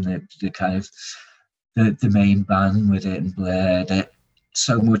 Oasis being the kind of the main band with it, and Blur, that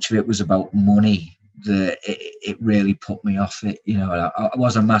so much of it was about money that it really put me off it. You know, I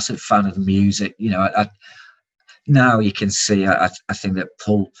was a massive fan of the music. You know, I now you can see, I think that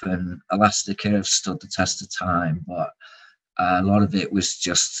Pulp and Elastica have stood the test of time, but a lot of it was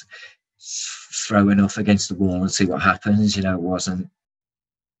just throw enough against the wall and see what happens. You know, it wasn't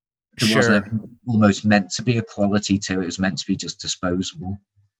almost meant to be a quality to it. It was meant to be just disposable.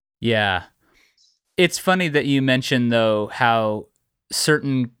 Yeah. It's funny that you mentioned, though, how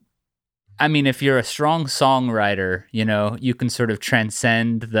certain, I mean, if you're a strong songwriter, you know, you can sort of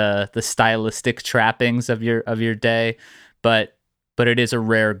transcend the stylistic trappings of your day, but it is a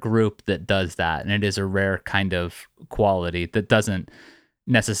rare group that does that, and it is a rare kind of quality that doesn't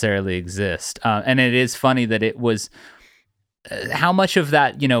necessarily exist. And it is funny that it was how much of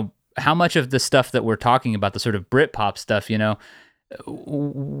that, you know, how much of the stuff that we're talking about, the sort of Britpop stuff, you know,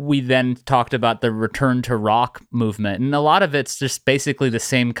 we then talked about the return to rock movement, and a lot of it's just basically the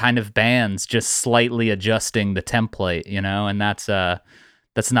same kind of bands, just slightly adjusting the template, you know, and that's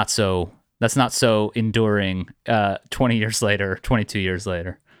not so enduring 20 years later, 22 years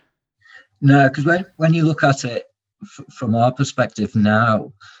later. No, because when you look at it from our perspective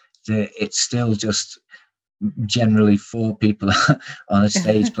now, it's still just generally four people on a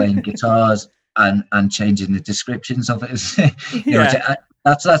stage playing guitars and changing the descriptions of it. You know,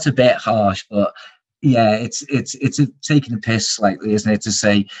 that's a bit harsh, but yeah, it's taking a piss slightly, isn't it, to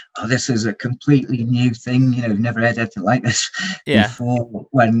say, oh, this is a completely new thing, you know, we've never heard anything like this before,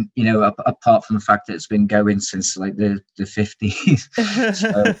 when, you know, apart from the fact that it's been going since like the 50s.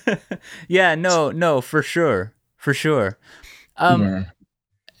 So, yeah, no, for sure.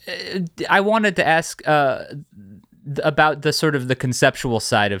 I wanted to ask about the sort of the conceptual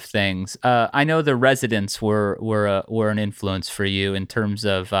side of things. I know the Residents were an influence for you in terms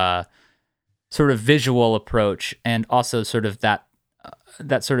of sort of visual approach, and also sort of that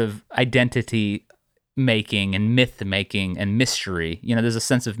sort of identity making and myth making and mystery. You know, there's a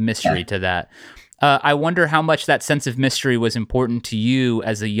sense of mystery to that. I wonder how much that sense of mystery was important to you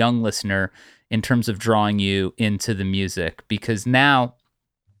as a young listener in terms of drawing you into the music, because now,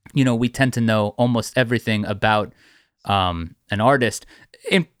 you know, we tend to know almost everything about an artist,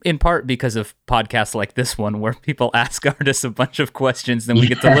 in part because of podcasts like this one, where people ask artists a bunch of questions and we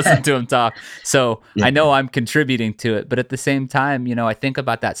get to listen to them talk. So I know I'm contributing to it, but at the same time, you know, I think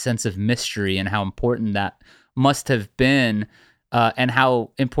about that sense of mystery and how important that must have been, and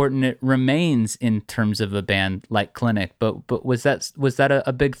how important it remains in terms of a band like Clinic. But was that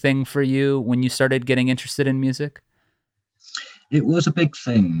a big thing for you when you started getting interested in music? it was a big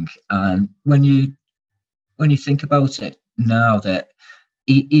thing. And when you think about it now, that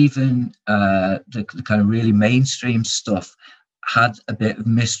even the kind of really mainstream stuff had a bit of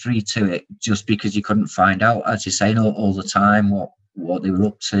mystery to it, just because you couldn't find out, as you're saying, all the time what they were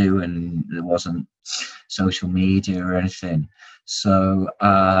up to, and there wasn't social media or anything. So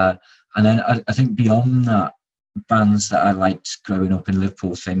and then I think beyond that, bands that I liked growing up in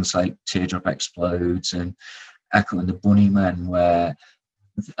Liverpool, things like Teardrop Explodes and Echo and the Bunnymen, where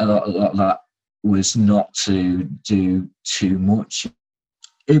a lot of that was not to do too much.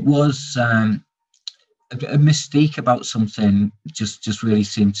 It was a mystique about something just really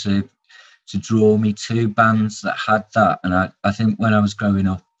seemed to draw me to bands that had that. And I think when I was growing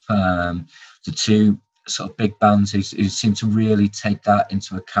up, the two sort of big bands who seemed to really take that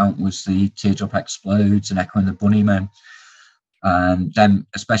into account was the Teardrop Explodes and Echo and the Bunnymen. And then,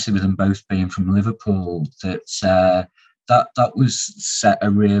 especially with them both being from Liverpool, that was set a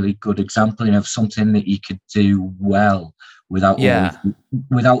really good example of something that you could do well without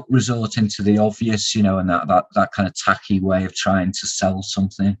resorting to the obvious, and that kind of tacky way of trying to sell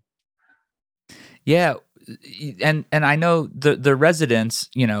something. Yeah, and I know the Residents,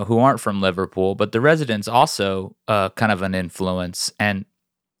 who aren't from Liverpool, but the Residents also kind of an influence. And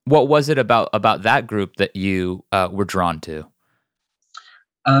what was it about that group that you were drawn to?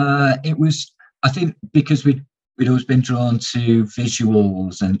 It was, I think, because we'd always been drawn to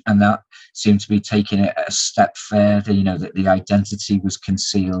visuals, and that seemed to be taking it a step further. That the identity was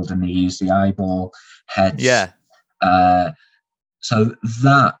concealed, and they used the eyeball heads. Yeah. So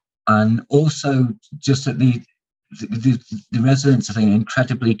that. And also just that the Residents, I think, are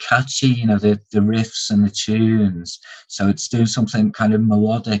incredibly catchy, the riffs and the tunes. So it's doing something kind of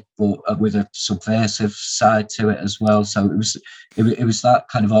melodic, but with a subversive side to it as well. So it was that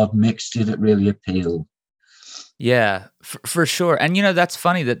kind of odd mixture that really appealed. Yeah, for sure. And, that's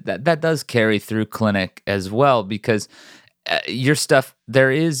funny that does carry through Clinic as well, because your stuff,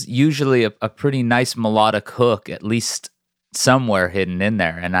 there is usually a pretty nice melodic hook, at least somewhere hidden in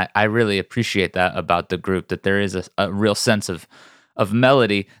there. And I really appreciate that about the group, that there is a real sense of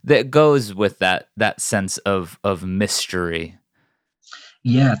melody that goes with that sense of mystery.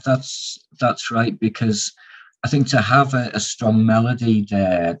 Yeah, that's right, because I think to have a strong melody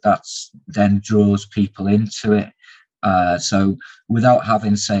there, that's then draws people into it. So without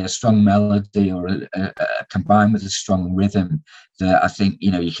having, say, a strong melody or combined with a strong rhythm, that I think,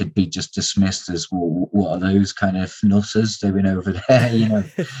 you could be just dismissed as, well, what are those kind of nutters doing over there,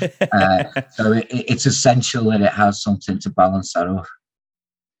 So it's essential that it has something to balance that off.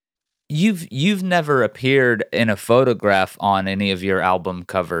 You've never appeared in a photograph on any of your album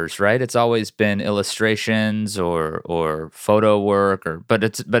covers, right? It's always been illustrations or photo work,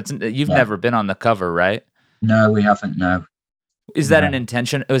 but you've never been on the cover, right? No, we haven't. No. Is that an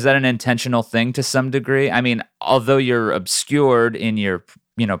intention? Was that an intentional thing to some degree? I mean, although you're obscured in your,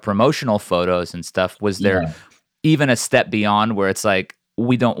 promotional photos and stuff, was there even a step beyond where it's like,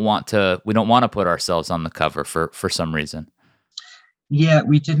 we don't want to put ourselves on the cover for some reason? Yeah,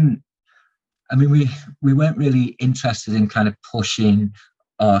 we didn't. I mean, we weren't really interested in kind of pushing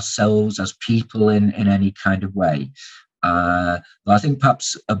ourselves as people in any kind of way. But I think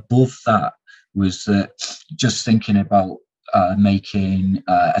perhaps above that was that just thinking about making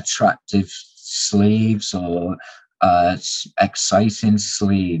attractive sleeves or exciting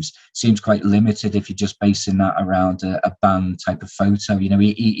sleeves seems quite limited if you're just basing that around a band type of photo.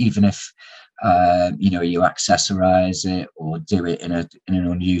 Even if you accessorize it or do it in an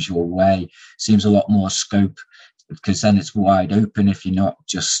unusual way, seems a lot more scope, because then it's wide open if you're not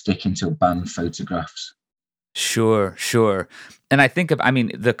just sticking to band photographs. Sure. And I think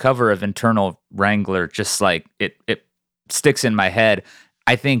the cover of Internal Wrangler, just like it sticks in my head.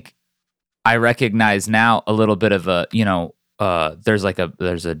 I think I recognize now a little bit of a,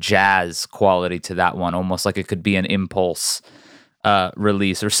 there's a jazz quality to that one, almost like it could be an Impulse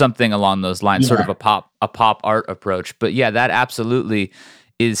release or something along those lines, sort of a pop art approach. But yeah, that absolutely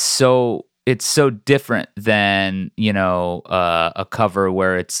is it's so different than, a cover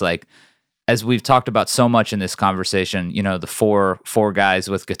where it's like, as we've talked about so much in this conversation, the four guys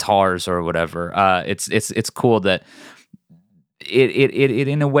with guitars or whatever. It's cool that it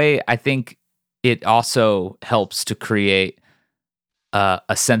in a way, I think it also helps to create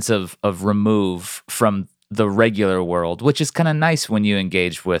a sense of remove from the regular world, which is kind of nice when you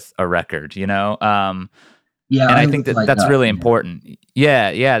engage with a record, and I think that's really important.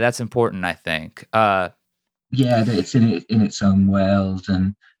 Yeah, that's important, I think. It's in its own world,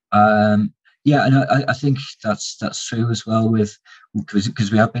 and and I think that's true as well with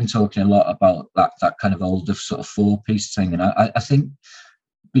because we have been talking a lot about that kind of older sort of 4-piece thing, and I think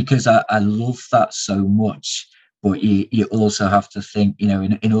because I love that so much, but you also have to think,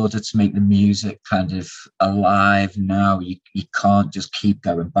 in order to make the music kind of alive now, you can't just keep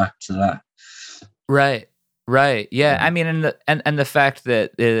going back to that. Right. Yeah. I mean, and the fact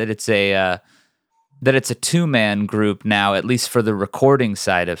that it's a 2-man group now, at least for the recording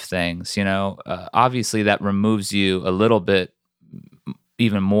side of things, obviously that removes you a little bit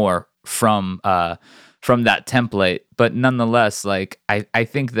even more from that template. But nonetheless, like I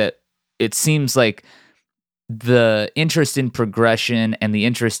think that it seems like the interest in progression and the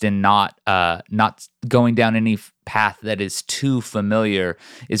interest in not going down any path that is too familiar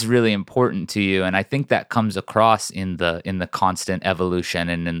is really important to you, and I think that comes across in the constant evolution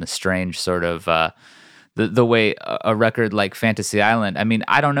and in the strange sort of the way a record like Fantasy Island. I mean,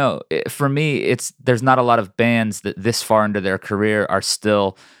 I don't know. For me, there's not a lot of bands that this far into their career are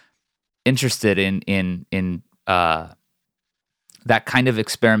still interested in that kind of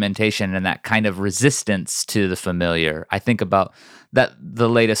experimentation and that kind of resistance to the familiar. I think about that. The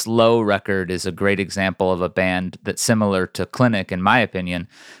latest Low record is a great example of a band that's similar to Clinic, in my opinion,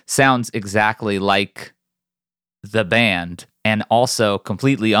 sounds exactly like the band and also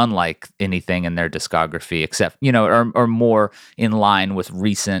completely unlike anything in their discography, except, or more in line with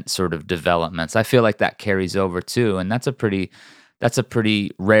recent sort of developments. I feel like that carries over too. And that's a pretty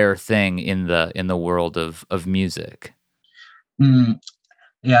rare thing in the world of music.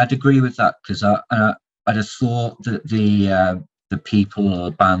 Yeah, I'd agree with that, because I'd have thought that the people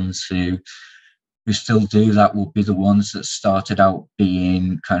or bands who still do that will be the ones that started out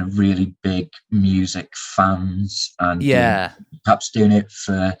being kind of really big music fans and perhaps doing it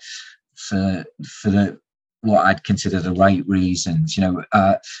for the what I'd consider the right reasons.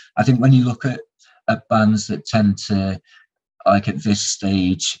 I think when you look at bands that tend to, like at this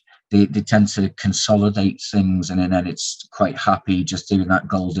stage, they tend to consolidate things, and then it's quite happy just doing that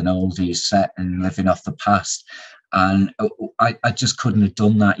golden oldies set and living off the past. And I just couldn't have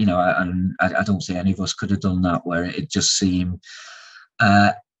done that, and I don't think any of us could have done that, where it just seemed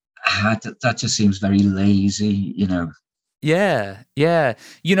that just seems very lazy, Yeah.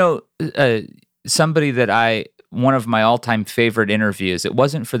 Somebody that one of my all-time favorite interviews, it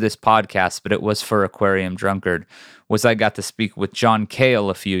wasn't for this podcast, but it was for Aquarium Drunkard, was I got to speak with John Cale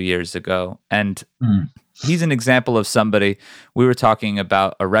a few years ago. And he's an example of somebody, we were talking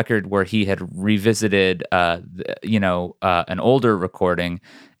about a record where he had revisited, an older recording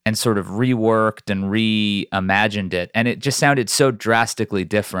and sort of reworked and reimagined it. And it just sounded so drastically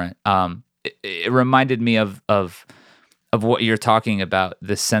different. It reminded me of what you're talking about,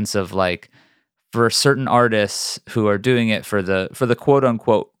 this sense of like, for certain artists who are doing it for the quote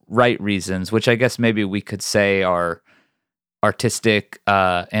unquote right reasons, which I guess maybe we could say are artistic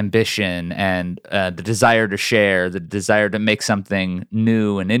ambition and the desire to share, the desire to make something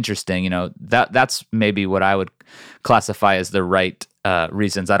new and interesting, that's maybe what I would classify as the right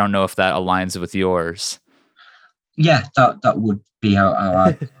reasons. I don't know if that aligns with yours. Yeah, that would be how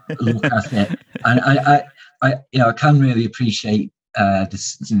I look at it. And I can really appreciate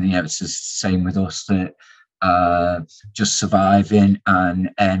this. It's the same with us, that just surviving and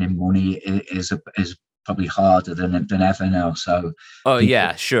earning money is probably harder than ever now. So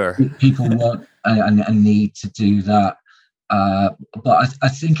sure, people want and need to do that, but I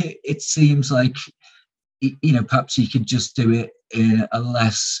think it seems like perhaps you could just do it in a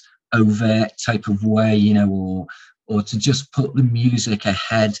less overt type of way, or to just put the music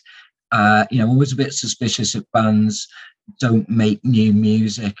ahead. Always a bit suspicious if bands don't make new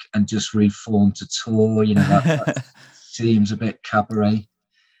music and just reform to tour. That seems a bit cabaret.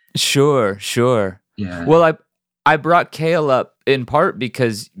 Sure. Yeah. Well, I brought Cale up in part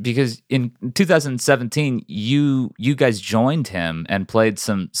because in 2017 you guys joined him and played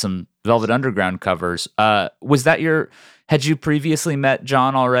some Velvet Underground covers. Was that had you previously met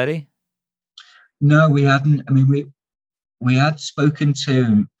John already? No, we hadn't. I mean, we had spoken to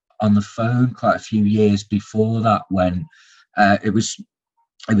him on the phone quite a few years before that, when it was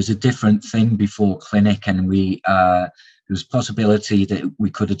a different thing before Clinic, and there was a possibility that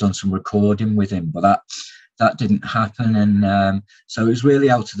we could have done some recording with him, but that didn't happen. And so it was really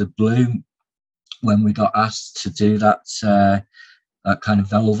out of the blue when we got asked to do that kind of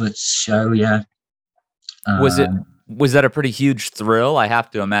Velvet show. Yeah. Was that a pretty huge thrill? I have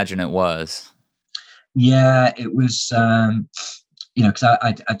to imagine it was. Yeah, it was. Because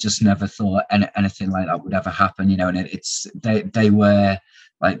I just never thought anything like that would ever happen. And they were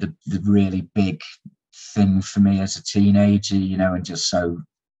like the really big thing for me as a teenager. And just so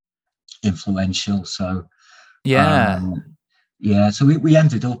influential. So yeah. Yeah, so we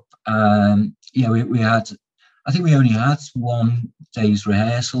ended up, we had, I think we only had 1 day's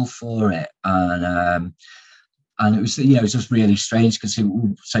rehearsal for it, and it was, it was just really strange because,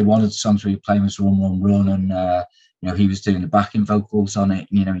 say, one of the songs we were playing was Run, Run, Run, and he was doing the backing vocals on it.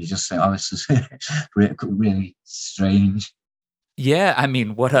 You just say, oh, this is really strange. Yeah, I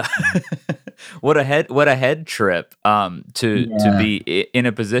mean, what a what a head trip to be in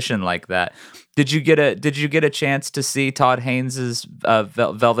a position like that. Did you get a chance to see Todd Haynes's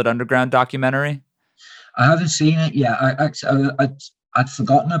Velvet Underground documentary? I haven't seen it yet. I'd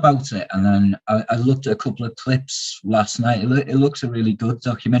forgotten about it, and then I looked at a couple of clips last night. It looks a really good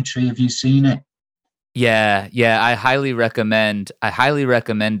documentary. Have you seen it? Yeah, I highly recommend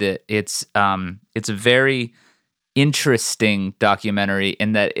it. It's a very interesting documentary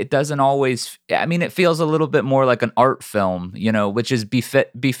in that it doesn't always, I mean, it feels a little bit more like an art film, which is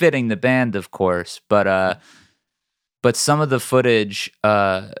befitting the band, of course, but some of the footage,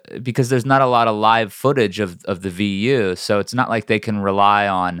 because there's not a lot of live footage of the VU, so it's not like they can rely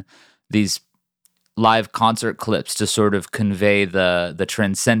on these live concert clips to sort of convey the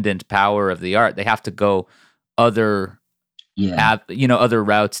transcendent power of the art. They have to go other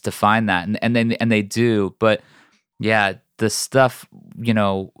routes to find that, and they do. But yeah, the stuff,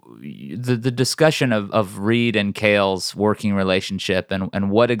 the discussion of Reed and Cale's working relationship and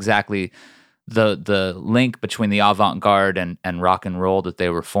what exactly the link between the avant-garde and rock and roll that they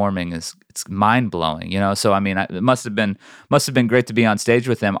were forming it's mind-blowing, So I mean, it must have been great to be on stage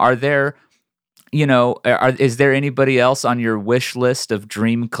with them. Are there, is there anybody else on your wish list of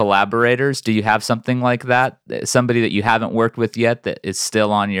dream collaborators? Do you have something like that? Somebody that you haven't worked with yet that is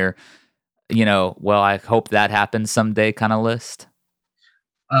still on your, well, I hope that happens someday kind of list?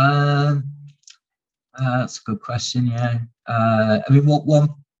 That's a good question. Yeah. I mean, one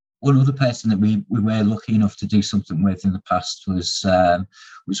other person that we were lucky enough to do something with in the past was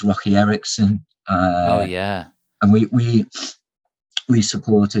Rocky Erickson. Oh yeah, and we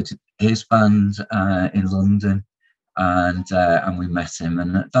supported his band in London, and we met him,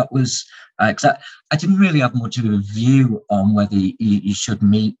 and that was because I didn't really have much of a view on whether you should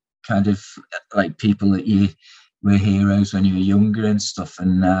meet kind of like people that you were heroes when you were younger and stuff,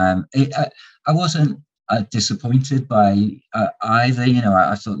 and I wasn't disappointed by either.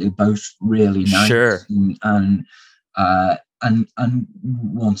 I thought they were both really nice. Sure. And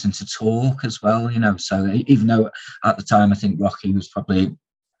wanting to talk as well, so even though at the time I think Rocky was probably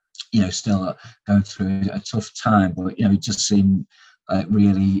still going through a tough time, but he just seemed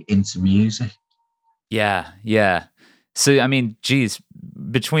really into music. Yeah. So I mean, geez,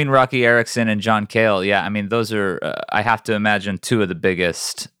 between Rocky Erickson and John Cale, yeah, I mean, those are I have to imagine two of the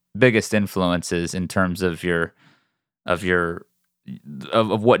biggest influences in terms of of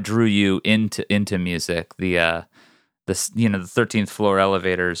what drew you into music. The 13th Floor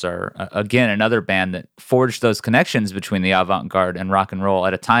Elevators are again another band that forged those connections between the avant-garde and rock and roll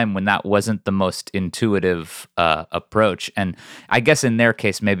at a time when that wasn't the most intuitive approach. And I guess in their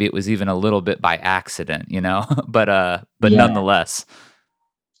case, maybe it was even a little bit by accident, but nonetheless.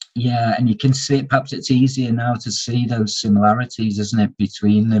 Yeah, and you can see, perhaps it's easier now to see those similarities, isn't it,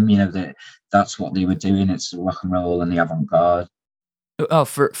 between them? That's what they were doing. It's the rock and roll and the avant-garde. Oh,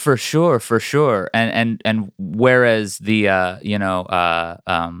 for sure. And whereas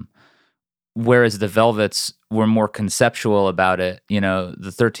whereas the Velvets were more conceptual about it, the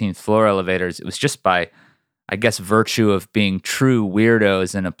 13th Floor Elevators, it was just by, I guess, virtue of being true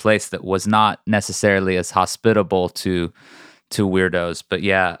weirdos in a place that was not necessarily as hospitable to weirdos. But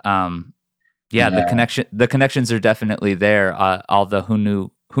the connections are definitely there. Although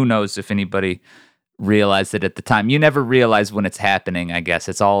who knows if anybody realized it at the time. You never realize when it's happening, I guess.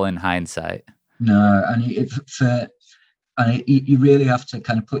 It's all in hindsight. No, and you really have to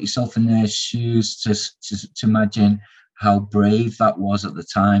kind of put yourself in their shoes to imagine how brave that was at the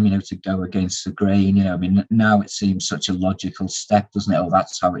time, to go against the grain. I mean, now it seems such a logical step, doesn't it? Oh,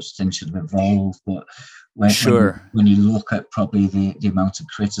 that's how things should have evolved. But when you look at probably the amount of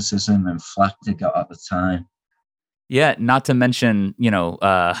criticism and flack they got at the time. Yeah, not to mention,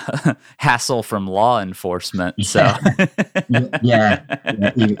 hassle from law enforcement. So yeah,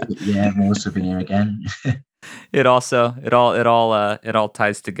 more severe again. It all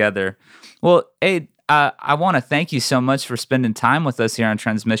ties together. Well, Aid, I want to thank you so much for spending time with us here on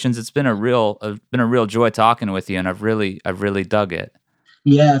Transmissions. It's been a real joy talking with you, and I've really dug it.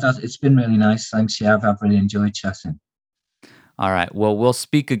 Yeah, it's been really nice. Thanks. Yeah, I've really enjoyed chatting. All right. Well, we'll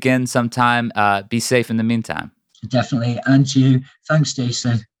speak again sometime. Be safe in the meantime. Definitely. And you. Thanks,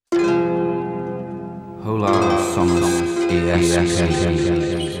 Jason. Hola, somos ESP.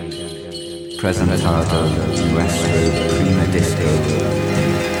 presentado nuestro prima disco,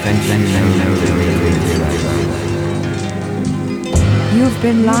 Veneno de You have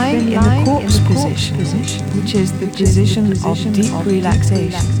been lying in the corpse position, which is the position of deep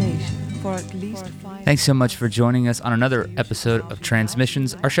relaxation. For at least 5 Thanks so much for joining us on another episode of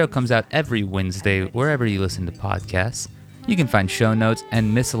Transmissions. Our show comes out every Wednesday wherever you listen to podcasts. You can find show notes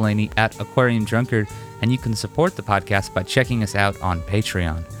and miscellany at Aquarium Drunkard, and you can support the podcast by checking us out on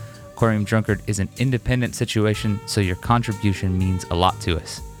Patreon. Aquarium Drunkard is an independent situation, so your contribution means a lot to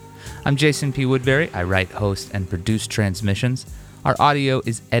us. I'm Jason P. Woodbury. I write, host, and produce Transmissions. Our audio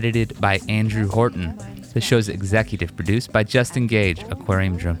is edited by Andrew Horton. The show's executive produced by Justin Gage,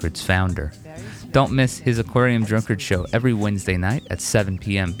 Aquarium Drunkard's founder. Don't miss his Aquarium Drunkard show every Wednesday night at 7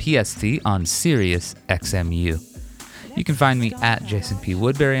 p.m. PST on Sirius XMU. You can find me at Jason P.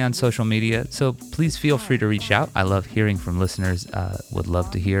 Woodbury on social media, so please feel free to reach out. I love hearing from listeners. Would love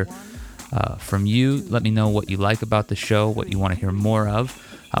to hear from you. Let me know what you like about the show, what you want to hear more of,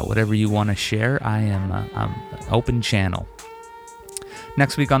 whatever you want to share. I'm an open channel.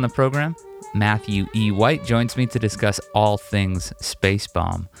 Next week on the program, Matthew E. White joins me to discuss all things Space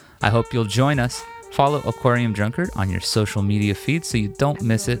Bomb. I hope you'll join us. Follow Aquarium Drunkard on your social media feed so you don't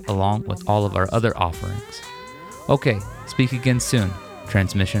miss it, along with all of our other offerings. Okay, speak again soon.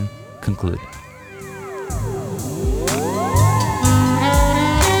 Transmission concluded.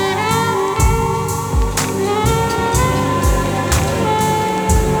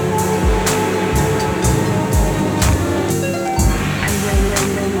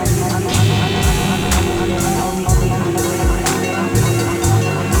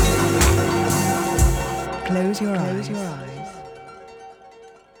 Close your eyes.